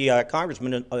along with the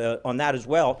congressman on that as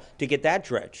well to get that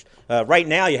dredged. Right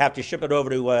now you have to ship it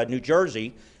over to New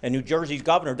Jersey, and New Jersey's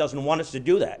governor doesn't want us to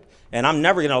do that. And I'm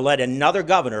never going to let another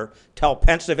governor tell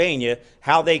Pennsylvania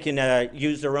how they can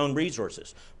use their own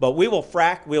resources. But we will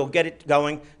frack, we'll get it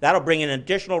going. That'll bring in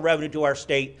additional revenue to our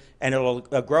state, and it'll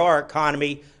grow our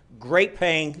economy. Great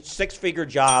paying, 6-figure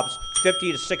jobs,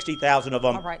 50 to 60,000 of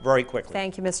them very quickly.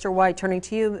 Thank you, Mr. White. Turning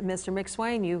to you, Mr.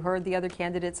 McSwain, you heard the other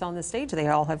candidates on the stage. They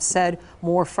all have said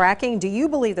more fracking. Do you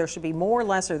believe there should be more,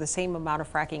 less, or the same amount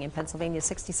of fracking in Pennsylvania?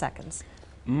 60 seconds.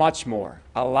 Much more,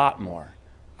 a lot more.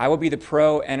 I will be the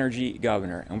pro-energy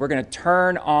governor, and we're going to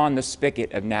turn on the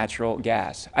spigot of natural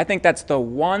gas. I think that's the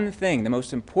one thing, the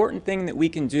most important thing that we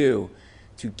can do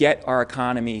to get our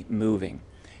economy moving.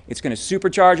 It's going to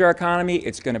supercharge our economy.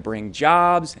 It's going to bring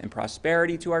jobs and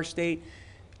prosperity to our state.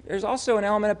 There's also an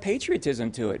element of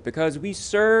patriotism to it because we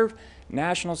serve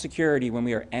national security when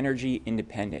we are energy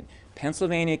independent.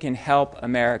 Pennsylvania can help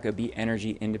America be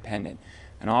energy independent.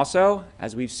 And also,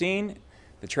 as we've seen,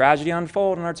 the tragedy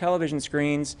unfold on our television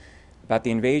screens about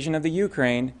the invasion of the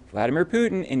Ukraine. Vladimir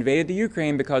Putin invaded the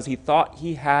Ukraine because he thought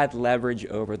he had leverage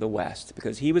over the West,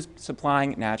 because he was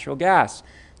supplying natural gas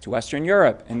to Western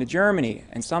Europe and to Germany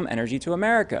and some energy to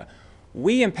America.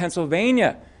 We in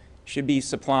Pennsylvania should be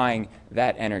supplying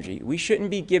that energy. We shouldn't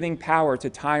be giving power to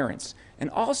tyrants. And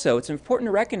also, it's important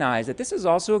to recognize that this is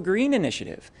also a green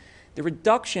initiative. The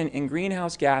reduction in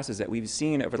greenhouse gases that we've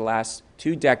seen over the last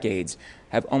 2 decades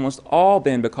have almost all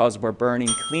been because we're burning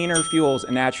cleaner fuels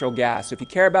and natural gas. So if you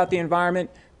care about the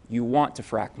environment, you want to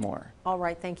frack more. All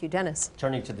right, thank you. Dennis.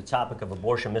 Turning to the topic of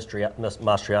abortion, Mr.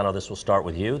 Mastriano, this will start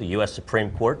with you. The U.S.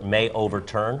 Supreme Court may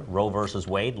overturn Roe versus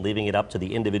Wade, leaving it up to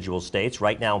the individual states.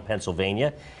 Right now in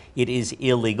Pennsylvania, it is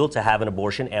illegal to have an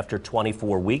abortion after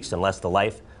 24 weeks unless the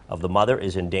life of the mother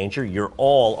is in danger. You're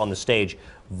all on the stage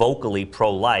vocally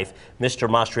pro-life. Mr.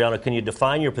 Mastriano, can you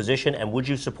define your position, and would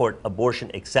you support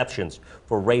abortion exceptions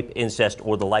for rape, incest,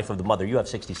 or the life of the mother? You have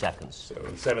 60 seconds. So in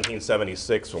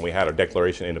 1776, when we had our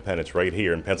Declaration of Independence right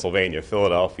here in Pennsylvania,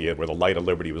 Philadelphia, where the light of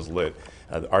liberty was lit,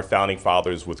 our founding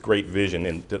fathers with great vision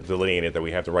and delineated that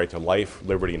we have the right to life,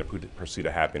 liberty, and the pursuit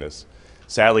of happiness.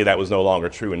 Sadly, that was no longer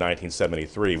true in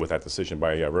 1973 with that decision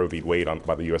by Roe v. Wade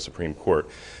by the U.S. Supreme Court.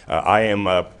 I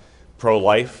am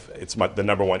pro-life. It's the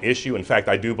 #1 issue. In fact,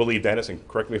 I do believe, Dennis, and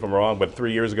correct me if I'm wrong, but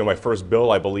 3 years ago, my first bill,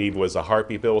 I believe, was a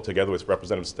heartbeat bill together with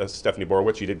Representative Stephanie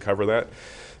Borowicz. She did cover that.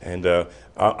 And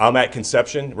I'm at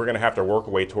conception. We're going to have to work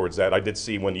our way towards that. I did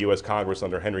see when the U.S. Congress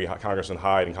under Congressman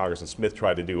Hyde and Congressman Smith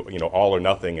tried to do, all or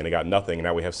nothing, and they got nothing. And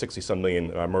now we have 60-some million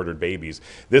murdered babies.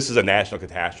 This is a national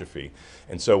catastrophe.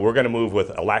 And so we're going to move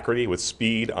with alacrity, with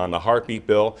speed on the heartbeat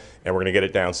bill, and we're going to get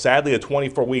it down. Sadly, the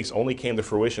 24 weeks only came to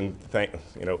fruition,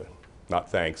 not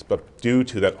thanks, but due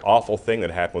to that awful thing that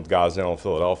happened with Gosnell in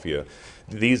Philadelphia.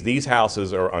 These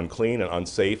houses are unclean and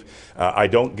unsafe. I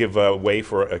don't give way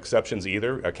for exceptions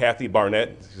either. Kathy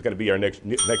Barnett is going to be our next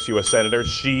U.S. Senator.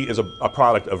 She is a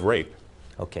product of rape.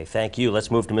 Okay, thank you.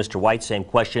 Let's move to Mr. White. Same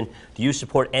question. Do you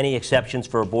support any exceptions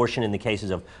for abortion in the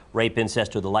cases of rape,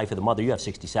 incest, or the life of the mother? You have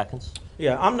 60 seconds.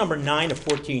 Yeah, I'm number 9 of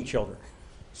 14 children.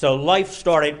 So life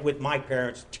started with my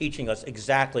parents teaching us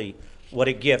exactly what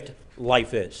a gift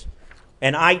life is.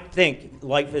 And I think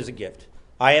life is a gift.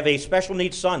 I have a special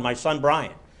needs son, my son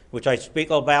Brian, which I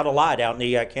speak about a lot out in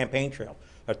the campaign trail.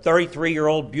 A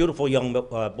 33-year-old beautiful young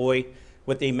boy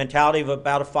with the mentality of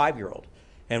about a 5-year-old.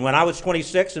 And when I was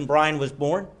 26 and Brian was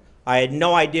born, I had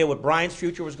no idea what Brian's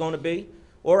future was going to be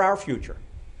or our future.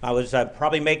 I was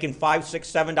probably making $5,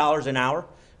 $6, $7 an hour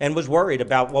and was worried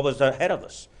about what was ahead of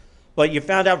us. But you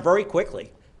found out very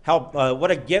quickly how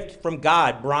what a gift from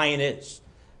God Brian is.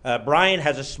 Brian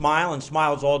has a smile and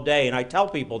smiles all day, and I tell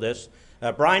people this.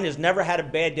 Brian has never had a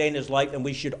bad day in his life, and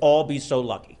we should all be so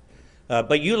lucky.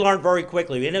 But you learn very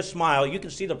quickly, in his smile, you can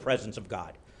see the presence of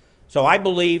God. So I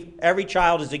believe every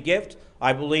child is a gift.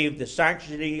 I believe the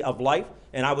sanctity of life,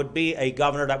 and I would be a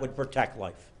governor that would protect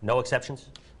life. No exceptions?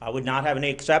 I would not have any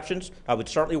exceptions. I would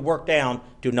certainly work down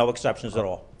to no exceptions at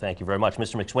all. Thank you very much.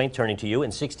 Mr. McSwain, turning to you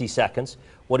in 60 seconds.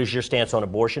 What is your stance on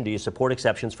abortion? Do you support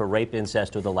exceptions for rape,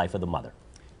 incest, or the life of the mother?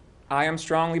 I am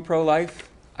strongly pro-life.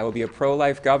 I will be a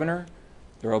pro-life governor.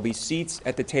 There will be seats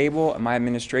at the table in my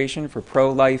administration for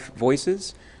pro-life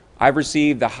voices. I've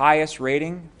received the highest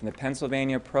rating from the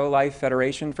Pennsylvania Pro-Life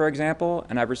Federation, for example,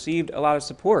 and I've received a lot of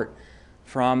support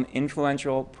from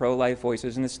influential pro-life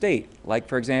voices in the state, like,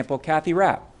 for example, Kathy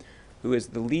Rapp, who is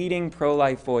the leading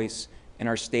pro-life voice in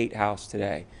our state house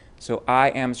today. So I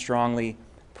am strongly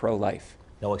pro-life.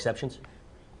 No exceptions?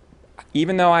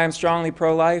 Even though I am strongly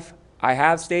pro-life, I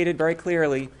have stated very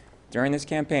clearly during this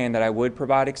campaign that I would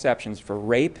provide exceptions for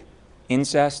rape,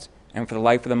 incest, and for the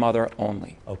life of the mother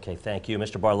only. Okay, thank you.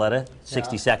 Mr. Barletta,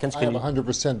 60 seconds. I have a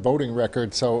 100% voting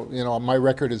record, so my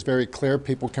record is very clear.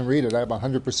 People can read it. I have a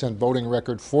 100% voting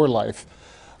record for life.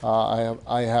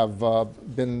 I have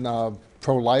been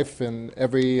pro-life in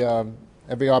every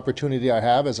opportunity I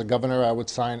have. As a governor, I would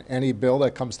sign any bill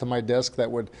that comes to my desk that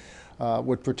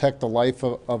would protect the life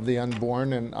of the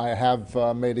unborn, and I have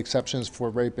made exceptions for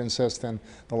rape, incest, and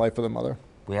the life of the mother.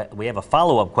 We have a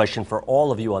follow-up question for all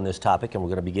of you on this topic, and we're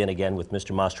going to begin again with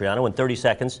Mr. Mastriano in 30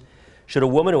 seconds. Should a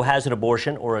woman who has an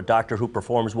abortion or a doctor who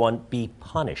performs one be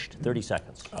punished? 30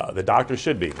 seconds. The doctor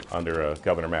should be under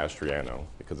Governor Mastriano,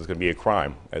 because it's going to be a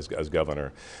crime as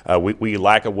governor. We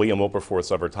lack a William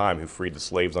Wilberforce of our time who freed the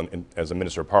slaves as a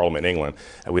minister of Parliament in England.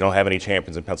 We don't have any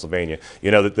champions in Pennsylvania.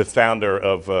 You know, the founder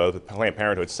of Planned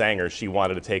Parenthood, Sanger, she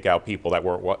wanted to take out people that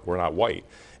were not white.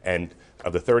 And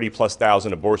of the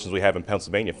 30,000+ abortions we have in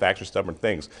Pennsylvania, facts are stubborn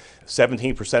things.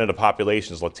 17% of the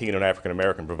population is Latino and African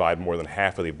American, provide more than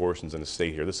half of the abortions in the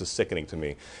state here. This is sickening to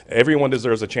me. Everyone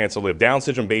deserves a chance to live. Down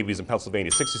syndrome babies in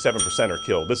Pennsylvania, 67% are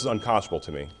killed. This is unconscionable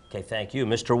to me. Okay, thank you.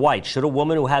 Mr. White, should a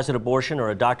woman who has an abortion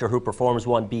or a doctor who performs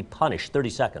one be punished? 30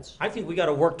 seconds. I think we got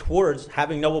to work towards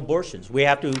having no abortions. We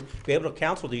have to be able to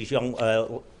counsel these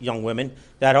young women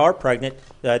that are pregnant,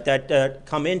 that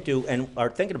come into and are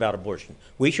thinking about abortion.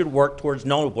 We should work towards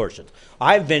no abortions.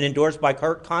 I've been endorsed by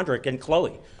Kurt Condrick and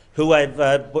Chloe, who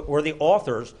were the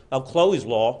authors of Chloe's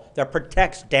Law that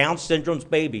protects Down syndrome's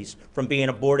babies from being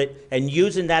aborted and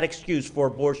using that excuse for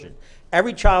abortion.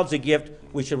 Every child's a gift.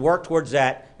 We should work towards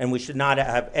that, and we should not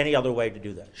have any other way to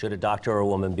do that. Should a doctor or a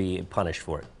woman be punished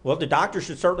for it? Well, the doctor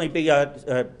should certainly be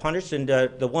punished, and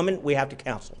the woman we have to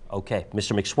counsel. Okay.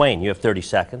 Mr. McSwain, you have 30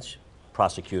 seconds.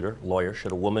 Prosecutor, lawyer,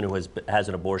 should a woman who has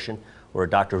an abortion or a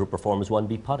doctor who performs one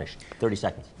be punished? 30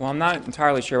 seconds. Well, I'm not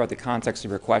entirely sure about the context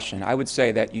of your question. I would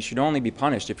say that you should only be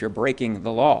punished if you're breaking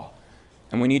the law,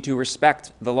 and we need to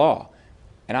respect the law.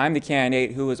 And I'm the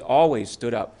candidate who has always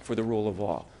stood up for the rule of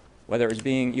law, whether it was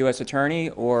being U.S. attorney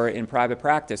or in private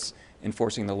practice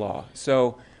enforcing the law.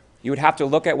 So you would have to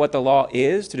look at what the law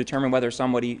is to determine whether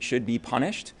somebody should be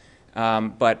punished.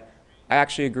 But I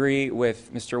actually agree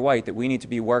with Mr. White that we need to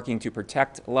be working to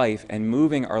protect life and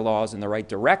moving our laws in the right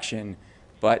direction.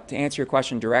 But to answer your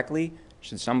question directly,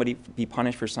 should somebody be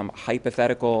punished for some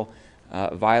hypothetical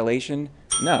violation?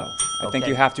 No. I think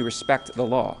you have to respect the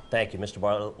law. Thank you. Mr.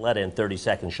 Barletta, in 30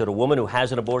 seconds. Should a woman who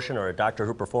has an abortion or a doctor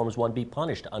who performs one be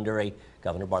punished under a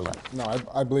Governor Barletta? No,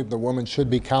 I believe the woman should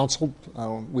be counseled.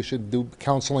 We should do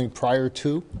counseling prior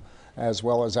to as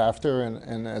well as after,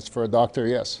 and as for a doctor,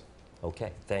 yes.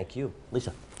 Okay, thank you.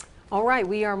 Lisa. All right,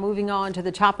 we are moving on to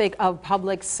the topic of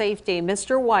public safety.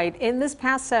 Mr. White, in this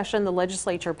past session, the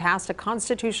legislature passed a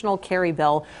constitutional carry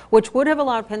bill, which would have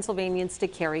allowed Pennsylvanians to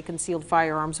carry concealed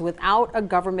firearms without a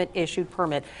government-issued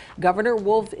permit. Governor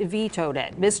Wolf vetoed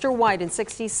it. Mr. White, in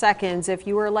 60 seconds, if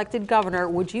you were elected governor,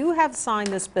 would you have signed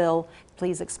this bill?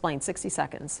 Please explain. 60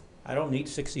 seconds. I don't need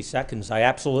 60 seconds. I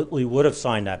absolutely would have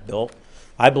signed that bill.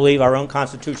 I believe our own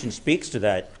Constitution speaks to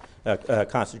that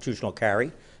constitutional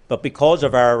carry. But because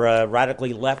of our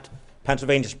radically left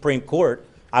Pennsylvania Supreme Court,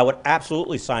 I would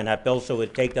absolutely sign that bill so it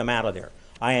would take them out of there.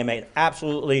 I am an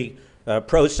absolutely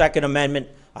pro-Second Amendment.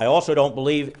 I also don't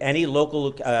believe any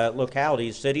local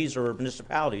localities, cities or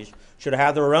municipalities should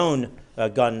have their own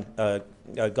gun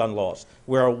laws.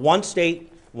 We're a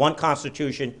one-state one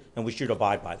Constitution, and we should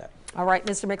abide by that. All right,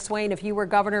 Mr. McSwain, if you were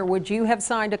governor, would you have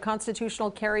signed a constitutional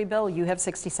carry bill? You have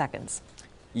 60 seconds.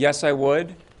 Yes, I would.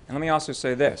 And let me also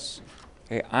say this.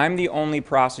 Okay, I'm the only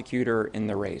prosecutor in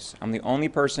the race. I'm the only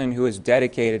person who has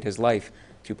dedicated his life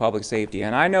to public safety.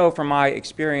 And I know from my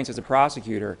experience as a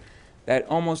prosecutor that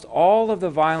almost all of the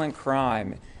violent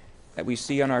crime that we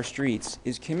see on our streets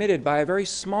is committed by a very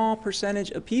small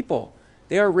percentage of people.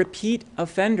 They are repeat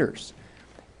offenders.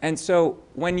 And so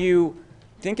when you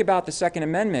think about the Second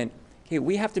Amendment, okay,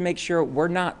 we have to make sure we're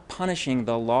not punishing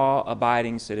the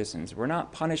law-abiding citizens. We're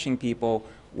not punishing people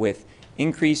with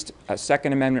increased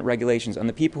Second Amendment regulations on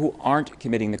the people who aren't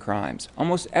committing the crimes.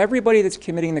 Almost everybody that's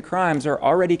committing the crimes are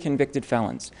already convicted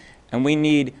felons. And we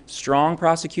need strong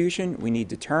prosecution, we need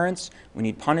deterrence, we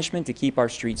need punishment to keep our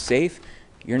streets safe.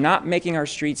 You're not making our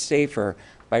streets safer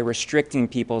by restricting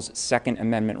people's Second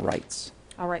Amendment rights.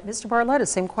 All right, Mr. Barletta,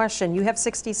 same question. You have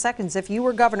 60 seconds. If you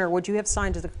were governor, would you have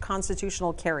signed the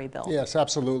constitutional carry bill? Yes,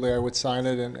 absolutely. I would sign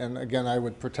it. And again, I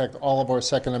would protect all of our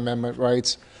Second Amendment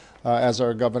rights as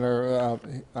our governor.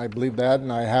 I believe that.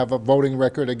 And I have a voting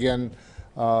record, again,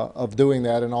 of doing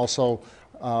that. And also,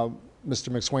 Mr.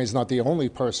 McSwain's not the only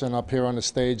person up here on the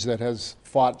stage that has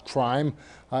fought crime.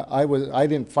 I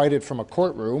didn't fight it from a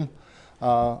courtroom.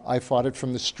 I fought it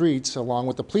from the streets along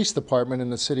with the police department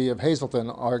in the city of Hazleton,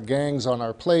 our gangs on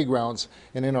our playgrounds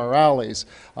and in our alleys.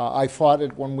 I fought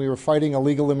it when we were fighting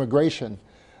illegal immigration.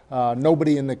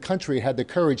 Nobody in the country had the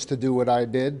courage to do what I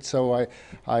did, so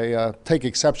I take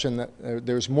exception that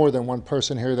there's more than one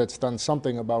person here that's done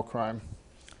something about crime.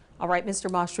 All right, Mr.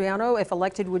 Mastriano, if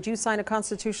elected, would you sign a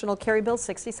constitutional carry bill?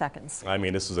 60 seconds. I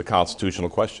mean, this is a constitutional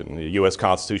question. The U.S.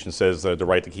 Constitution says the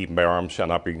right to keep and bear arms shall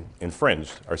not be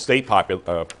infringed. Our state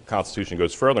Constitution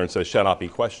goes further and says shall not be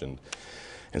questioned.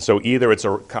 And so either it's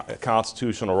a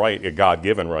constitutional right, a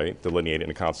God-given right, delineated in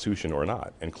the Constitution, or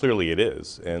not. And clearly it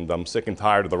is. And I'm sick and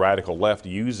tired of the radical left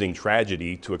using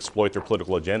tragedy to exploit their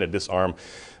political agenda, disarm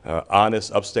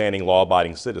honest, upstanding,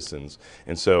 law-abiding citizens.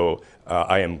 And so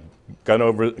I am Gun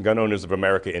Owners of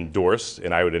America endorsed,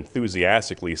 and I would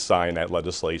enthusiastically sign that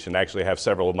legislation. Actually, I have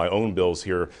several of my own bills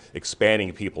here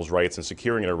expanding people's rights and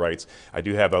securing their rights. I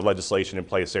do have a legislation in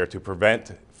place there to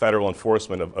prevent federal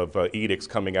enforcement of edicts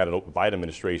coming out of the Biden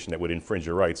administration that would infringe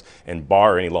your rights and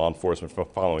bar any law enforcement from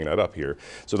following that up here.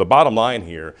 So the bottom line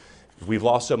here, we've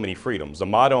lost so many freedoms. The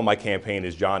motto of my campaign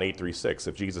is John 8:36,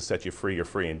 if Jesus set you free, you're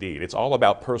free indeed. It's all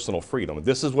about personal freedom.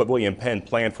 This is what William Penn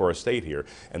planned for our state here.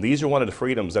 And these are one of the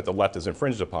freedoms that the left has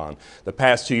infringed upon. The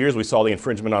past 2 years, we saw the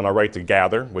infringement on our right to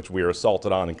gather, which we were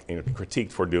assaulted on and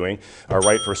critiqued for doing, our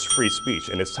right for free speech.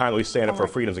 And it's time we stand up for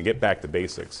freedoms and get back to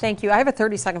basics. Thank you. I have a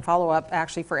 30-second follow-up,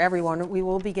 actually, for everyone. We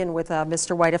will begin with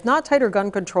Mr. White. If not tighter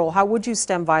gun control, how would you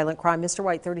stem violent crime? Mr.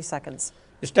 White, 30 seconds.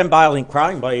 Stem violent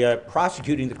crime by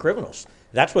prosecuting the criminals.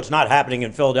 That's what's not happening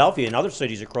in Philadelphia and other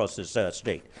cities across this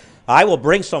state. I will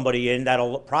bring somebody in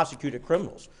that'll prosecute the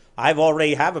criminals. I've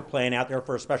already have a plan out there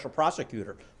for a special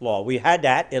prosecutor law. We had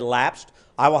that, it lapsed.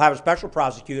 I will have a special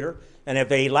prosecutor, and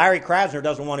if a Larry Krasner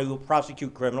doesn't want to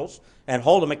prosecute criminals and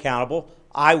hold them accountable,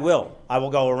 I will. I will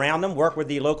go around them, work with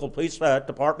the local police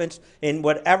departments in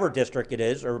whatever district it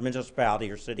is, or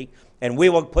municipality or city, and we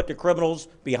will put the criminals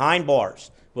behind bars.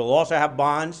 We'll also have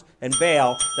bonds and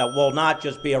bail that will not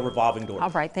just be a revolving door. All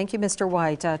right. Thank you, Mr.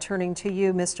 White. Turning to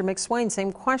you, Mr. McSwain,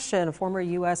 same question. A former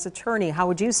U.S. attorney. How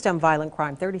would you stem violent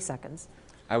crime? 30 seconds.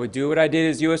 I would do what I did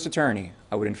as U.S. attorney.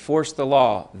 I would enforce the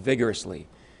law vigorously.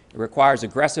 It requires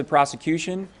aggressive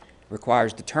prosecution, it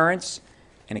requires deterrence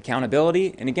and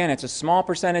accountability. And again, it's a small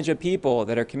percentage of people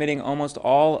that are committing almost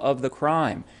all of the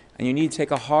crime. And you need to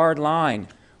take a hard line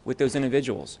with those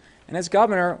individuals. And as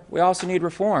governor, we also need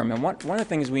reform. And one of the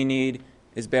things we need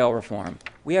is bail reform.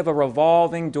 We have a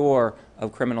revolving door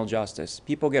of criminal justice.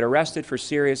 People get arrested for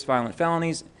serious violent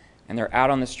felonies, and they're out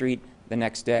on the street the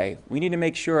next day. We need to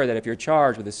make sure that if you're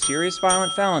charged with a serious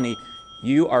violent felony,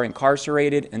 you are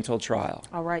incarcerated until trial.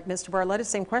 All right, Mr. Barletta,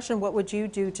 same question. What would you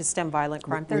do to stem violent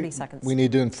crime? 30 seconds. We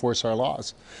need to enforce our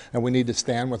laws, and we need to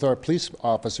stand with our police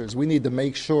officers. We need to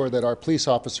make sure that our police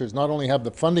officers not only have the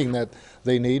funding that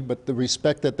they need, but the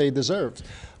respect that they deserve.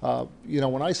 You know,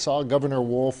 when I saw Governor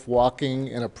Wolf walking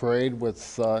in a parade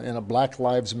with, in a Black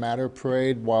Lives Matter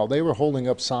parade, while they were holding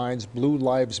up signs, Blue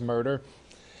Lives Murder,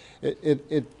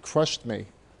 it crushed me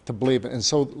to believe it. And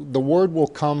so the word will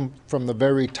come from the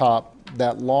very top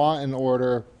that law and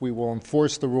order, we will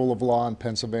enforce the rule of law in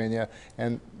Pennsylvania,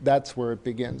 and that's where it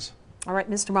begins. All right,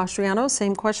 Mr. Mastriano,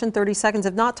 same question, 30 seconds.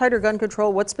 If not tighter gun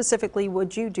control, what specifically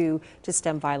would you do to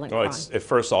stem violent crime? It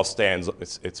first all stands,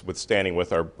 it's standing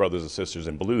with our brothers and sisters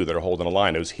in blue that are holding the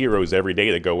line, those heroes every day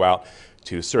that go out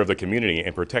to serve the community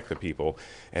and protect the people,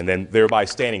 and then thereby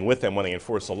standing with them when they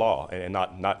enforce the law and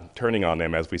not turning on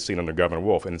them as we've seen under Governor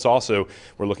Wolf. And it's also,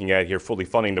 we're looking at here fully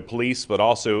funding the police, but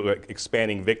also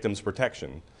expanding victims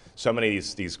protection. So many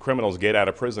of these criminals get out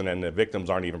of prison and the victims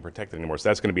aren't even protected anymore. So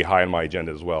that's going to be high on my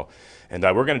agenda as well. And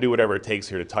we're going to do whatever it takes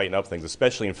here to tighten up things,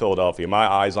 especially in Philadelphia. My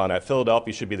eyes on that.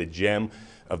 Philadelphia should be the gem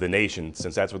of the nation,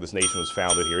 since that's where this nation was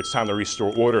founded here. It's time to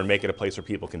restore order and make it a place where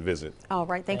people can visit. All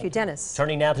right, thank you, Dennis.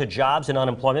 Turning now to jobs and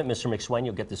unemployment, Mr. McSwain,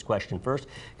 you'll get this question first.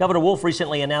 Governor Wolf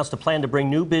recently announced a plan to bring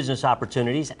new business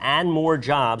opportunities and more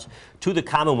jobs to the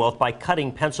Commonwealth by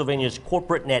cutting Pennsylvania's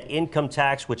corporate net income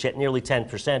tax, which at nearly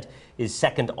 10% is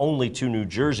second only to New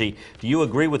Jersey. Do you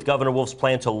agree with Governor Wolf's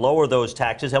plan to lower those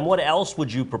taxes? And what else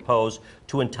would you propose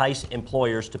to entice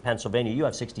employers to Pennsylvania? You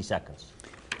have 60 seconds.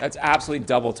 That's absolutely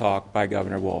double talk by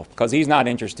Governor Wolf, because he's not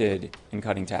interested in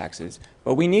cutting taxes.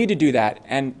 But we need to do that,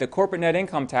 and the corporate net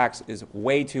income tax is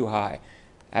way too high.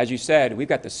 As you said, we've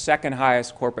got the second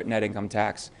highest corporate net income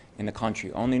tax in the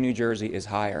country. Only New Jersey is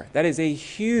higher. That is a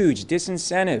huge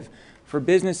disincentive for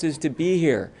businesses to be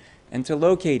here and to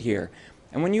locate here.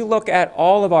 And when you look at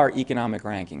all of our economic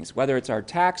rankings, whether it's our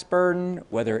tax burden,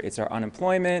 whether it's our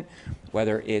unemployment,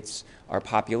 whether it's our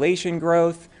population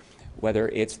growth, whether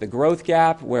it's the growth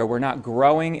gap where we're not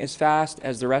growing as fast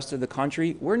as the rest of the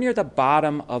country, we're near the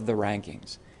bottom of the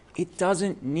rankings. It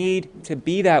doesn't need to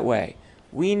be that way.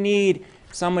 We need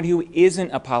someone who isn't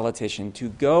a politician to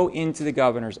go into the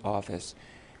governor's office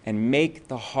and make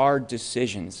the hard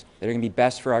decisions that are going to be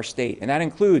best for our state. And that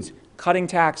includes cutting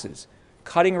taxes,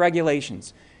 cutting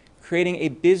regulations, creating a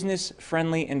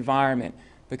business-friendly environment,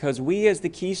 because we as the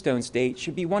Keystone State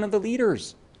should be one of the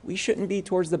leaders. We shouldn't be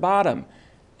towards the bottom.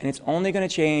 And it's only going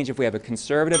to change if we have a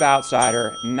conservative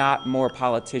outsider, not more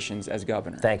politicians as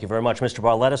governor. Thank you very much, Mr.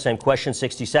 Barletta. Same question,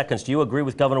 60 seconds. Do you agree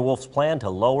with Governor Wolf's plan to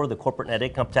lower the corporate net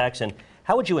income tax? And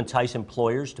how would you entice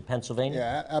employers to Pennsylvania?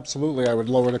 Yeah, absolutely. I would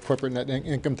lower the corporate net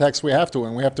income tax. We have to,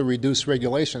 and we have to reduce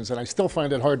regulations. And I still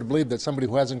find it hard to believe that somebody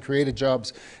who hasn't created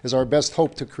jobs is our best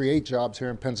hope to create jobs here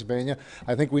in Pennsylvania.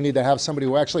 I think we need to have somebody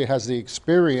who actually has the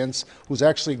experience, who's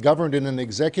actually governed in an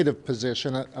executive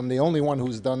position. I'm the only one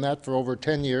who's done that for over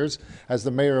 10 years as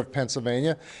the mayor of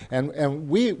Pennsylvania. And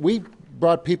we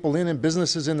brought people in and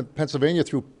businesses in Pennsylvania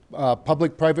through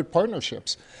public-private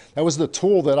partnerships. That was the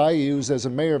tool that I used as a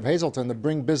mayor of Hazleton to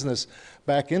bring business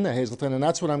back into Hazleton, and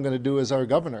that's what I'm going to do as our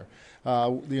governor.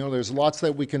 There's lots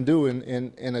that we can do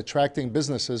in attracting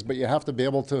businesses, but you have to be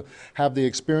able to have the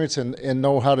experience and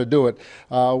know how to do it.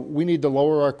 We need to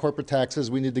lower our corporate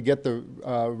taxes. We need to get the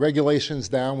regulations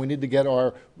down. We need to get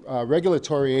our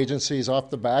regulatory agencies off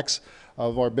the backs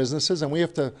of our businesses, and we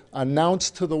have to announce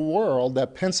to the world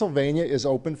that Pennsylvania is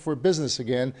open for business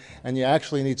again, and you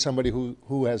actually need somebody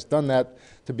who has done that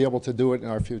to be able to do it in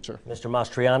our future. Mr.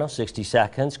 Mastriano, 60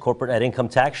 seconds. Corporate net income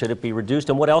tax, should it be reduced?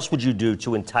 And what else would you do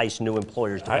to entice new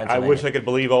employers to Pennsylvania? I wish I could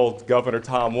believe old Governor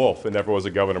Tom Wolf, and never was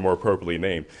a governor more appropriately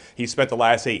named. He spent the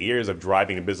last 8 years of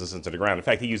driving the business into the ground. In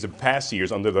fact, he used the past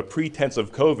years under the pretense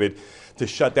of COVID to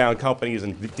shut down companies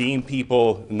and deem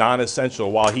people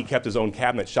non-essential while he kept his own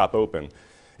cabinet shop open.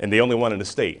 And the only one in the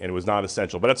state, and it was not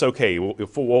essential. But that's okay.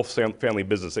 For Wolf's family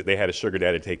business, they had a sugar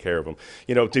daddy to take care of them.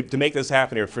 You know, to make this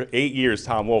happen here, for 8 years,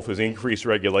 Tom Wolf has increased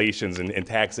regulations and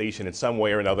taxation in some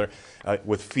way or another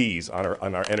with fees on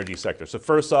our energy sector. So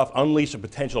first off, unleash the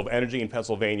potential of energy in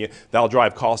Pennsylvania. That'll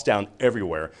drive costs down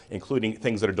everywhere, including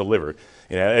things that are delivered.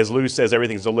 You know, as Lou says,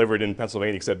 everything's delivered in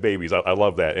Pennsylvania except babies. I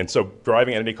love that. And so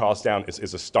driving energy costs down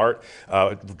is a start.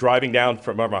 Driving down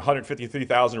from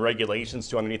 153,000 regulations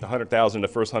to underneath 100,000 in the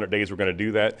first 100 days, we're going to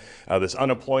do that. This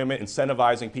unemployment,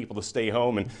 incentivizing people to stay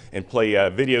home and play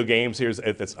video games here,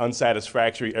 that's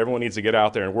unsatisfactory. Everyone needs to get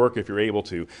out there and work if you're able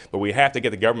to. But we have to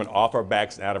get the government off our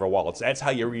backs and out of our wallets. That's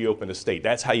how you reopen the state.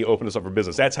 That's how you open us up for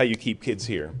business. That's how you keep kids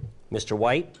here. Mr.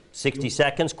 White, 60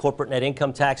 seconds. Corporate net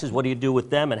income taxes, what do you do with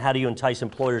them, and how do you entice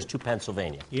employers to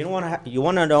Pennsylvania? You want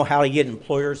to know how to get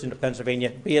employers into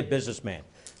Pennsylvania? Be a businessman.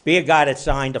 Be a guy that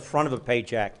signed the front of a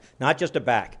paycheck, not just the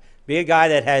back. Be a guy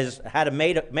that has had to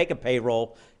make a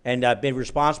payroll and been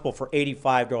responsible for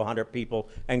 85 to 100 people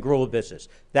and grow a business.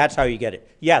 That's how you get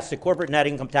it. Yes, the corporate net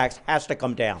income tax has to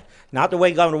come down. Not the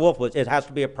way Governor Wolf was. It has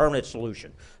to be a permanent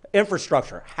solution.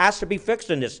 Infrastructure has to be fixed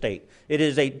in this state. It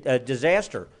is a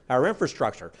disaster, our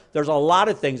infrastructure. There's a lot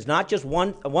of things, not just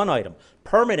one item.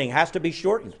 Permitting has to be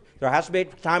shortened. There has to be a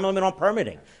time limit on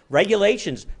permitting.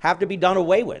 Regulations have to be done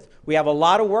away with. We have a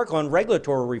lot of work on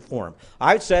regulatory reform.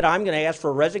 I've said I'm going to ask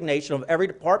for a resignation of every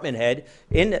department head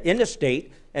in the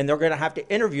state, and they're going to have to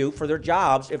interview for their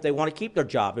jobs if they want to keep their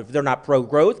job. If they're not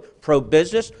pro-growth,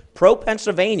 pro-business,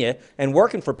 pro-Pennsylvania, and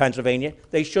working for Pennsylvania,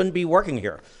 they shouldn't be working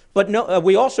here. But no,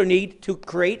 we also need to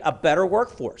create a better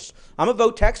workforce. I'm a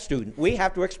VOTEC student. We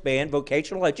have to expand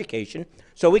vocational education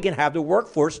so we can have the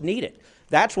workforce needed.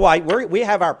 That's why we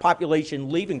have our population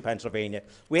leaving Pennsylvania.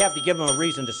 We have to give them a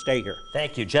reason to stay here.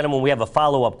 Thank you. Gentlemen, we have a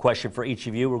follow-up question for each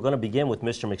of you. We're going to begin with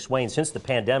Mr. McSwain. Since the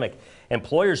pandemic,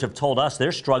 employers have told us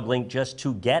they're struggling just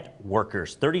to get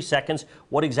workers. 30 seconds,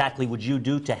 what exactly would you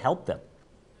do to help them?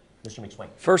 Mr. McSwain.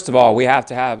 First of all, we have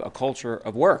to have a culture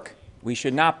of work. We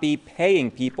should not be paying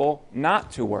people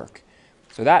not to work.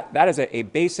 So that is a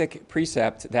basic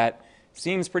precept that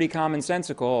seems pretty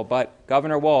commonsensical, but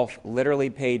Governor Wolf literally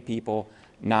paid people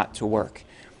not to work.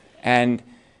 And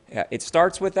it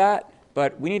starts with that,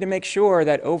 but we need to make sure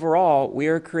that overall we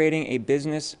are creating a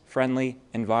business-friendly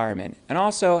environment and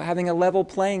also having a level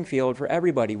playing field for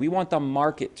everybody. We want the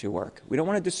market to work. We don't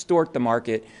want to distort the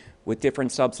market with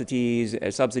different subsidies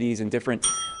and different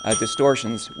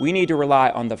distortions. We need to rely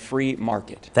on the free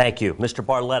market. Thank you. Mr.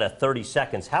 Barletta, 30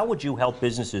 seconds. How would you help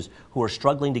businesses who are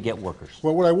struggling to get workers?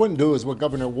 Well, what I wouldn't do is what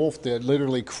Governor Wolf did,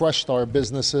 literally crushed our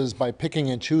businesses by picking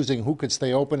and choosing who could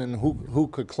stay open and who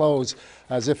could close,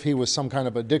 as if he was some kind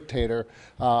of a dictator.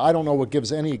 I don't know what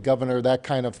gives any governor that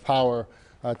kind of power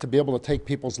to be able to take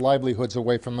people's livelihoods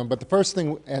away from them. But the first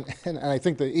thing, and I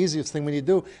think the easiest thing we need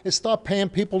to do, is stop paying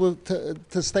people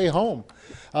to stay home.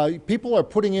 People are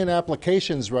putting in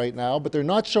applications right now, but they're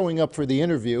not showing up for the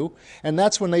interview, and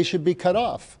that's when they should be cut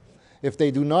off. If they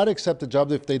do not accept the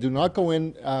job, if they do not go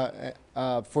in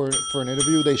for an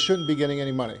interview, they shouldn't be getting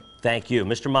any money. Thank you.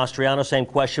 Mr. Mastriano, same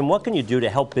question. What can you do to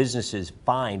help businesses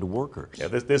find workers? Yeah,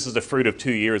 this is the fruit of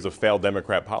 2 years of failed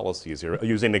Democrat policies here,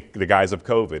 using the guise of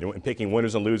COVID and picking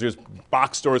winners and losers.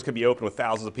 Box stores could be open with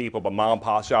thousands of people, but mom and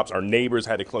pop shops, our neighbors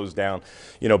had to close down.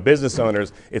 You know, business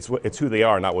owners, it's who they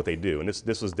are, not what they do. And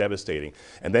this was devastating.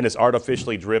 And then this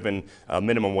artificially driven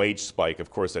minimum wage spike,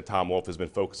 of course, that Tom Wolf has been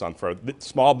focused on.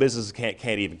 Small businesses can't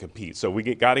even compete. So we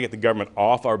got to get the government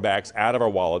off our backs, out of our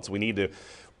wallets. We need to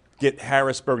get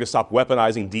Harrisburg to stop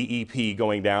weaponizing DEP,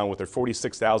 going down with their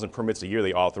 46,000 permits a year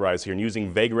they authorize here, and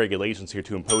using vague regulations here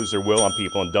to impose their will on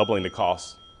people and doubling the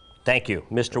costs. Thank you.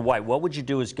 Mr. White, what would you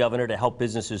do as governor to help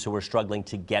businesses who are struggling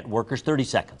to get workers? 30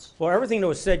 seconds. Well, everything that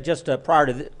was said just prior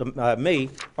to me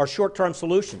are short-term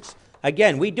solutions.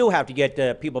 Again, we do have to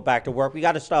get people back to work. We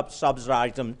got to stop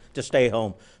subsidizing them to stay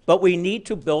home. But we need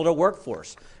to build a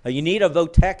workforce. You need a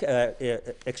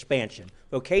VOTEC expansion,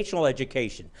 vocational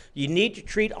education. You need to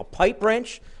treat a pipe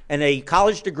wrench and a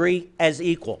college degree as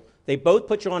equal. They both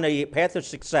put you on a path of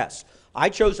success. I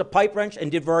chose a pipe wrench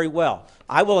and did very well.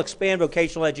 I will expand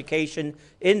vocational education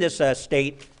in this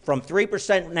state from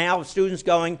 3% now of students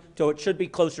going to it should be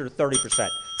closer to 30%.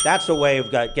 That's the way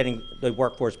of getting the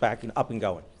workforce back and up and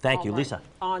going. Thank you. Lisa.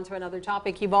 On to another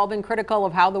topic. You've all been critical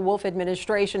of how the Wolf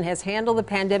administration has handled the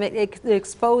pandemic. It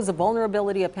exposed the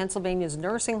vulnerability of Pennsylvania's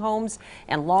nursing homes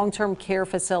and long-term care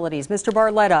facilities. Mr.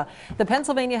 Barletta, the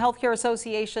Pennsylvania Healthcare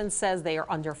Association says they are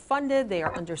underfunded, they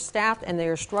are understaffed, and they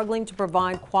are struggling to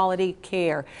provide quality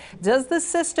care. Does the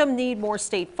system need more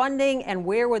state funding, and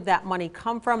where would that money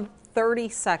come from? 30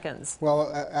 seconds. Well,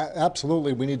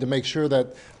 absolutely. We need to make sure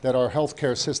that our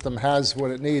healthcare system has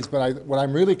what it needs. But what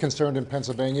I'm really concerned in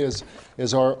Pennsylvania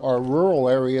is our rural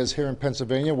areas here in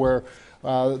Pennsylvania where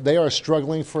they are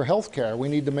struggling for health care. We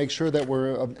need to make sure that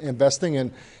we're investing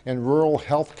in rural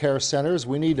health care centers.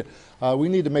 We need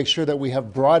to make sure that we have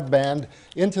broadband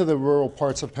into the rural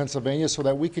parts of Pennsylvania so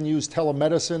that we can use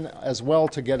telemedicine as well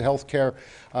to get health care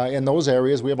in those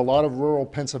areas. We have a lot of rural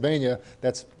Pennsylvania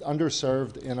that's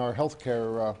underserved in our health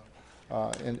care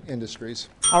industries.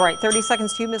 All right, 30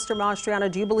 seconds to you, Mr.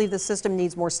 Mastriano. Do you believe the system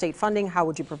needs more state funding? How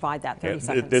would you provide that? 30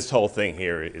 seconds. This whole thing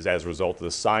here is as a result of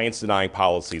the science-denying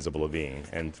policies of Levine.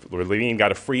 And Levine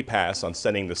got a free pass on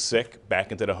sending the sick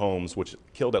back into the homes, which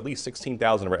killed at least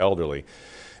 16,000 of our elderly.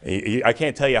 I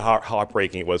can't tell you how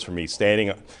heartbreaking it was for me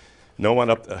standing. No one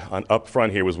up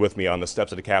front here was with me on the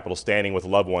steps of the Capitol, standing with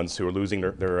loved ones who were losing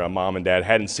their mom and dad,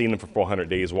 hadn't seen them for 400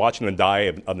 days, watching them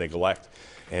die of neglect.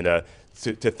 And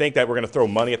to think that we're going to throw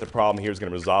money at the problem here is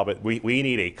going to resolve it. We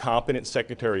need a competent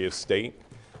Secretary of State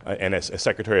and as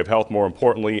Secretary of Health, more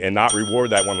importantly, and not reward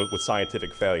that one with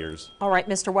scientific failures. All right,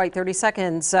 Mr. White, 30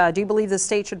 seconds. Do you believe the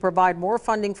state should provide more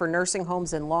funding for nursing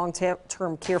homes and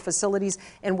long-term care facilities,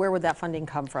 and where would that funding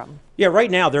come from? Yeah,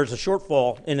 right now there's a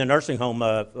shortfall in the nursing home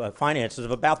finances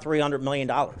of about $300 million.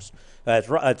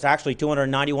 It's actually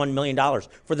 $291 million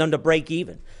for them to break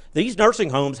even. These nursing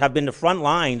homes have been the front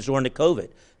lines during the COVID.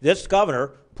 This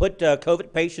governor put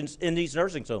COVID patients in these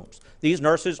nursing homes. These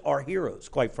nurses are heroes,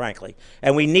 quite frankly,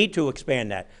 and we need to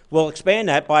expand that. We'll expand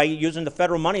that by using the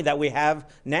federal money that we have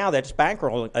now that's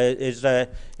bankrolling, is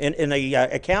in the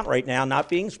account right now, not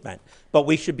being spent. But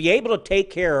we should be able to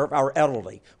take care of our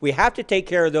elderly. We have to take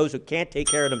care of those who can't take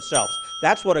care of themselves.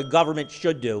 That's what a government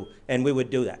should do, and we would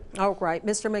do that. All right.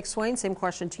 Mr. McSwain, same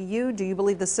question to you. Do you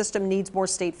believe the system needs more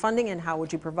state funding, and how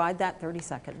would you provide that? 30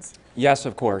 seconds. Yes,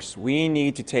 of course. We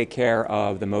need to take care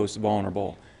of the most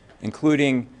vulnerable,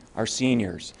 including our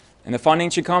seniors. And the funding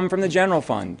should come from the general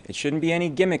fund. It shouldn't be any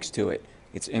gimmicks to it.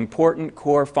 It's an important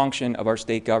core function of our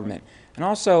state government. And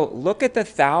also, look at the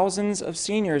thousands of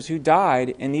seniors who died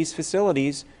in these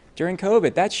facilities during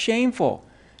COVID. That's shameful.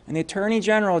 And the Attorney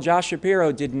General, Josh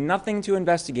Shapiro, did nothing to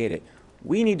investigate it.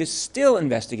 We need to still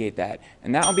investigate that.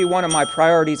 And that will be one of my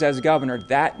priorities as governor.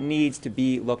 That needs to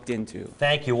be looked into.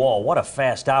 Thank you all. What a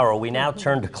fast hour. We now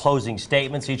turn to closing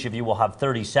statements. Each of you will have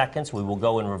 30 seconds. We will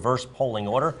go in reverse polling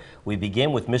order. We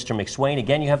begin with Mr. McSwain.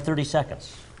 Again, you have 30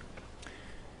 seconds.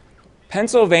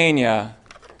 Pennsylvania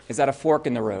is at a fork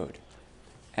in the road.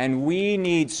 And we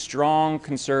need strong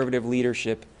conservative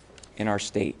leadership in our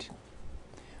state.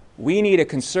 We need a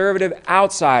conservative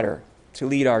outsider to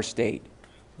lead our state.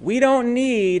 We don't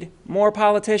need more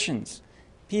politicians.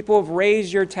 People have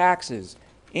raised your taxes,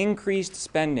 increased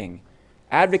spending,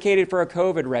 advocated for a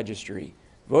COVID registry,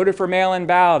 voted for mail-in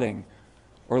balloting,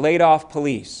 or laid off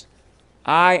police.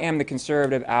 I am the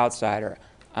conservative outsider.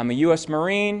 I'm a U.S.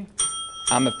 Marine.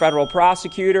 I'm a federal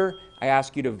prosecutor. I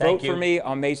ask you to vote for me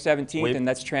on May 17th, and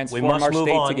let's transform our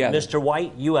state together. Mr.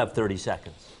 White, you have 30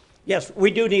 seconds. Yes,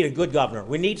 we do need a good governor.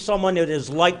 We need someone that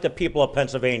is like the people of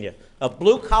Pennsylvania, a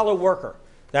blue-collar worker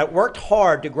that worked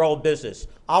hard to grow a business.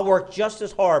 I'll work just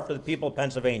as hard for the people of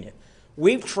Pennsylvania.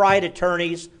 We've tried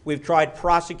attorneys, we've tried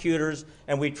prosecutors,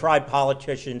 and we've tried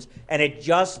politicians, and it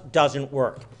just doesn't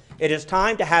work. It is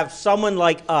time to have someone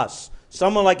like us,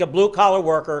 someone like a blue-collar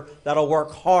worker that'll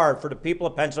work hard for the people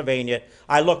of Pennsylvania.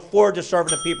 I look forward to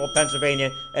serving the people of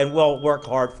Pennsylvania, and we'll work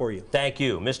hard for you. Thank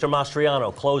you. Mr.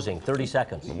 Mastriano, closing, 30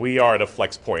 seconds. We are at a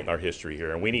flex point in our history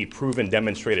here, and we need proven,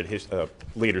 demonstrated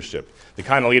leadership. The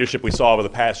kind of leadership we saw over the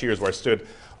past years where I stood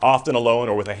often alone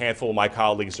or with a handful of my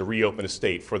colleagues to reopen a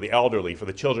state, for the elderly, for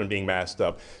the children being masked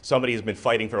up. Somebody has been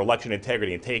fighting for election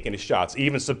integrity and taking his shots,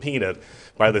 even subpoenaed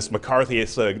by this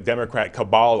McCarthyist Democrat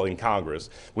cabal in Congress.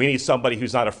 We need somebody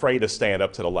who's not afraid to stand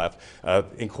up to the left.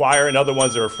 Inquire and other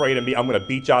ones that are afraid of me. I'm going to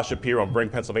beat Josh Shapiro and bring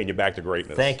Pennsylvania back to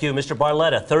greatness. Thank you. Mr.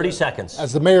 Barletta, 30 seconds.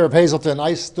 As the mayor of Hazleton,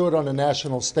 I stood on the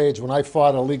national stage when I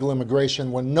fought illegal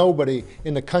immigration, when nobody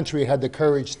in the country had the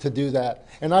courage to do that.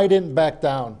 And I didn't back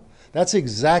down. That's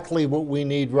exactly what we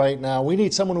need right now. We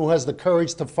need someone who has the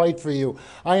courage to fight for you.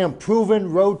 I am proven,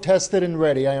 road-tested, and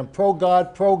ready. I am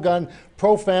pro-God, pro-gun,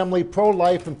 pro-family,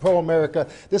 pro-life, and pro-America.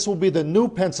 This will be the new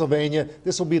Pennsylvania.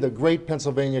 This will be the great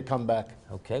Pennsylvania comeback.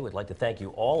 Okay, we'd like to thank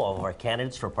you all of our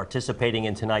candidates for participating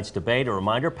in tonight's debate. A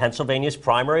reminder, Pennsylvania's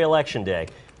primary election day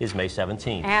is May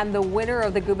 17th. And the winner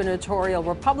of the gubernatorial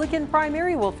Republican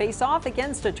primary will face off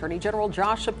against Attorney General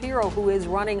Josh Shapiro, who is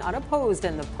running unopposed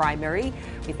in the primary.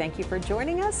 We thank you for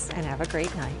joining us and have a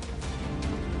great night.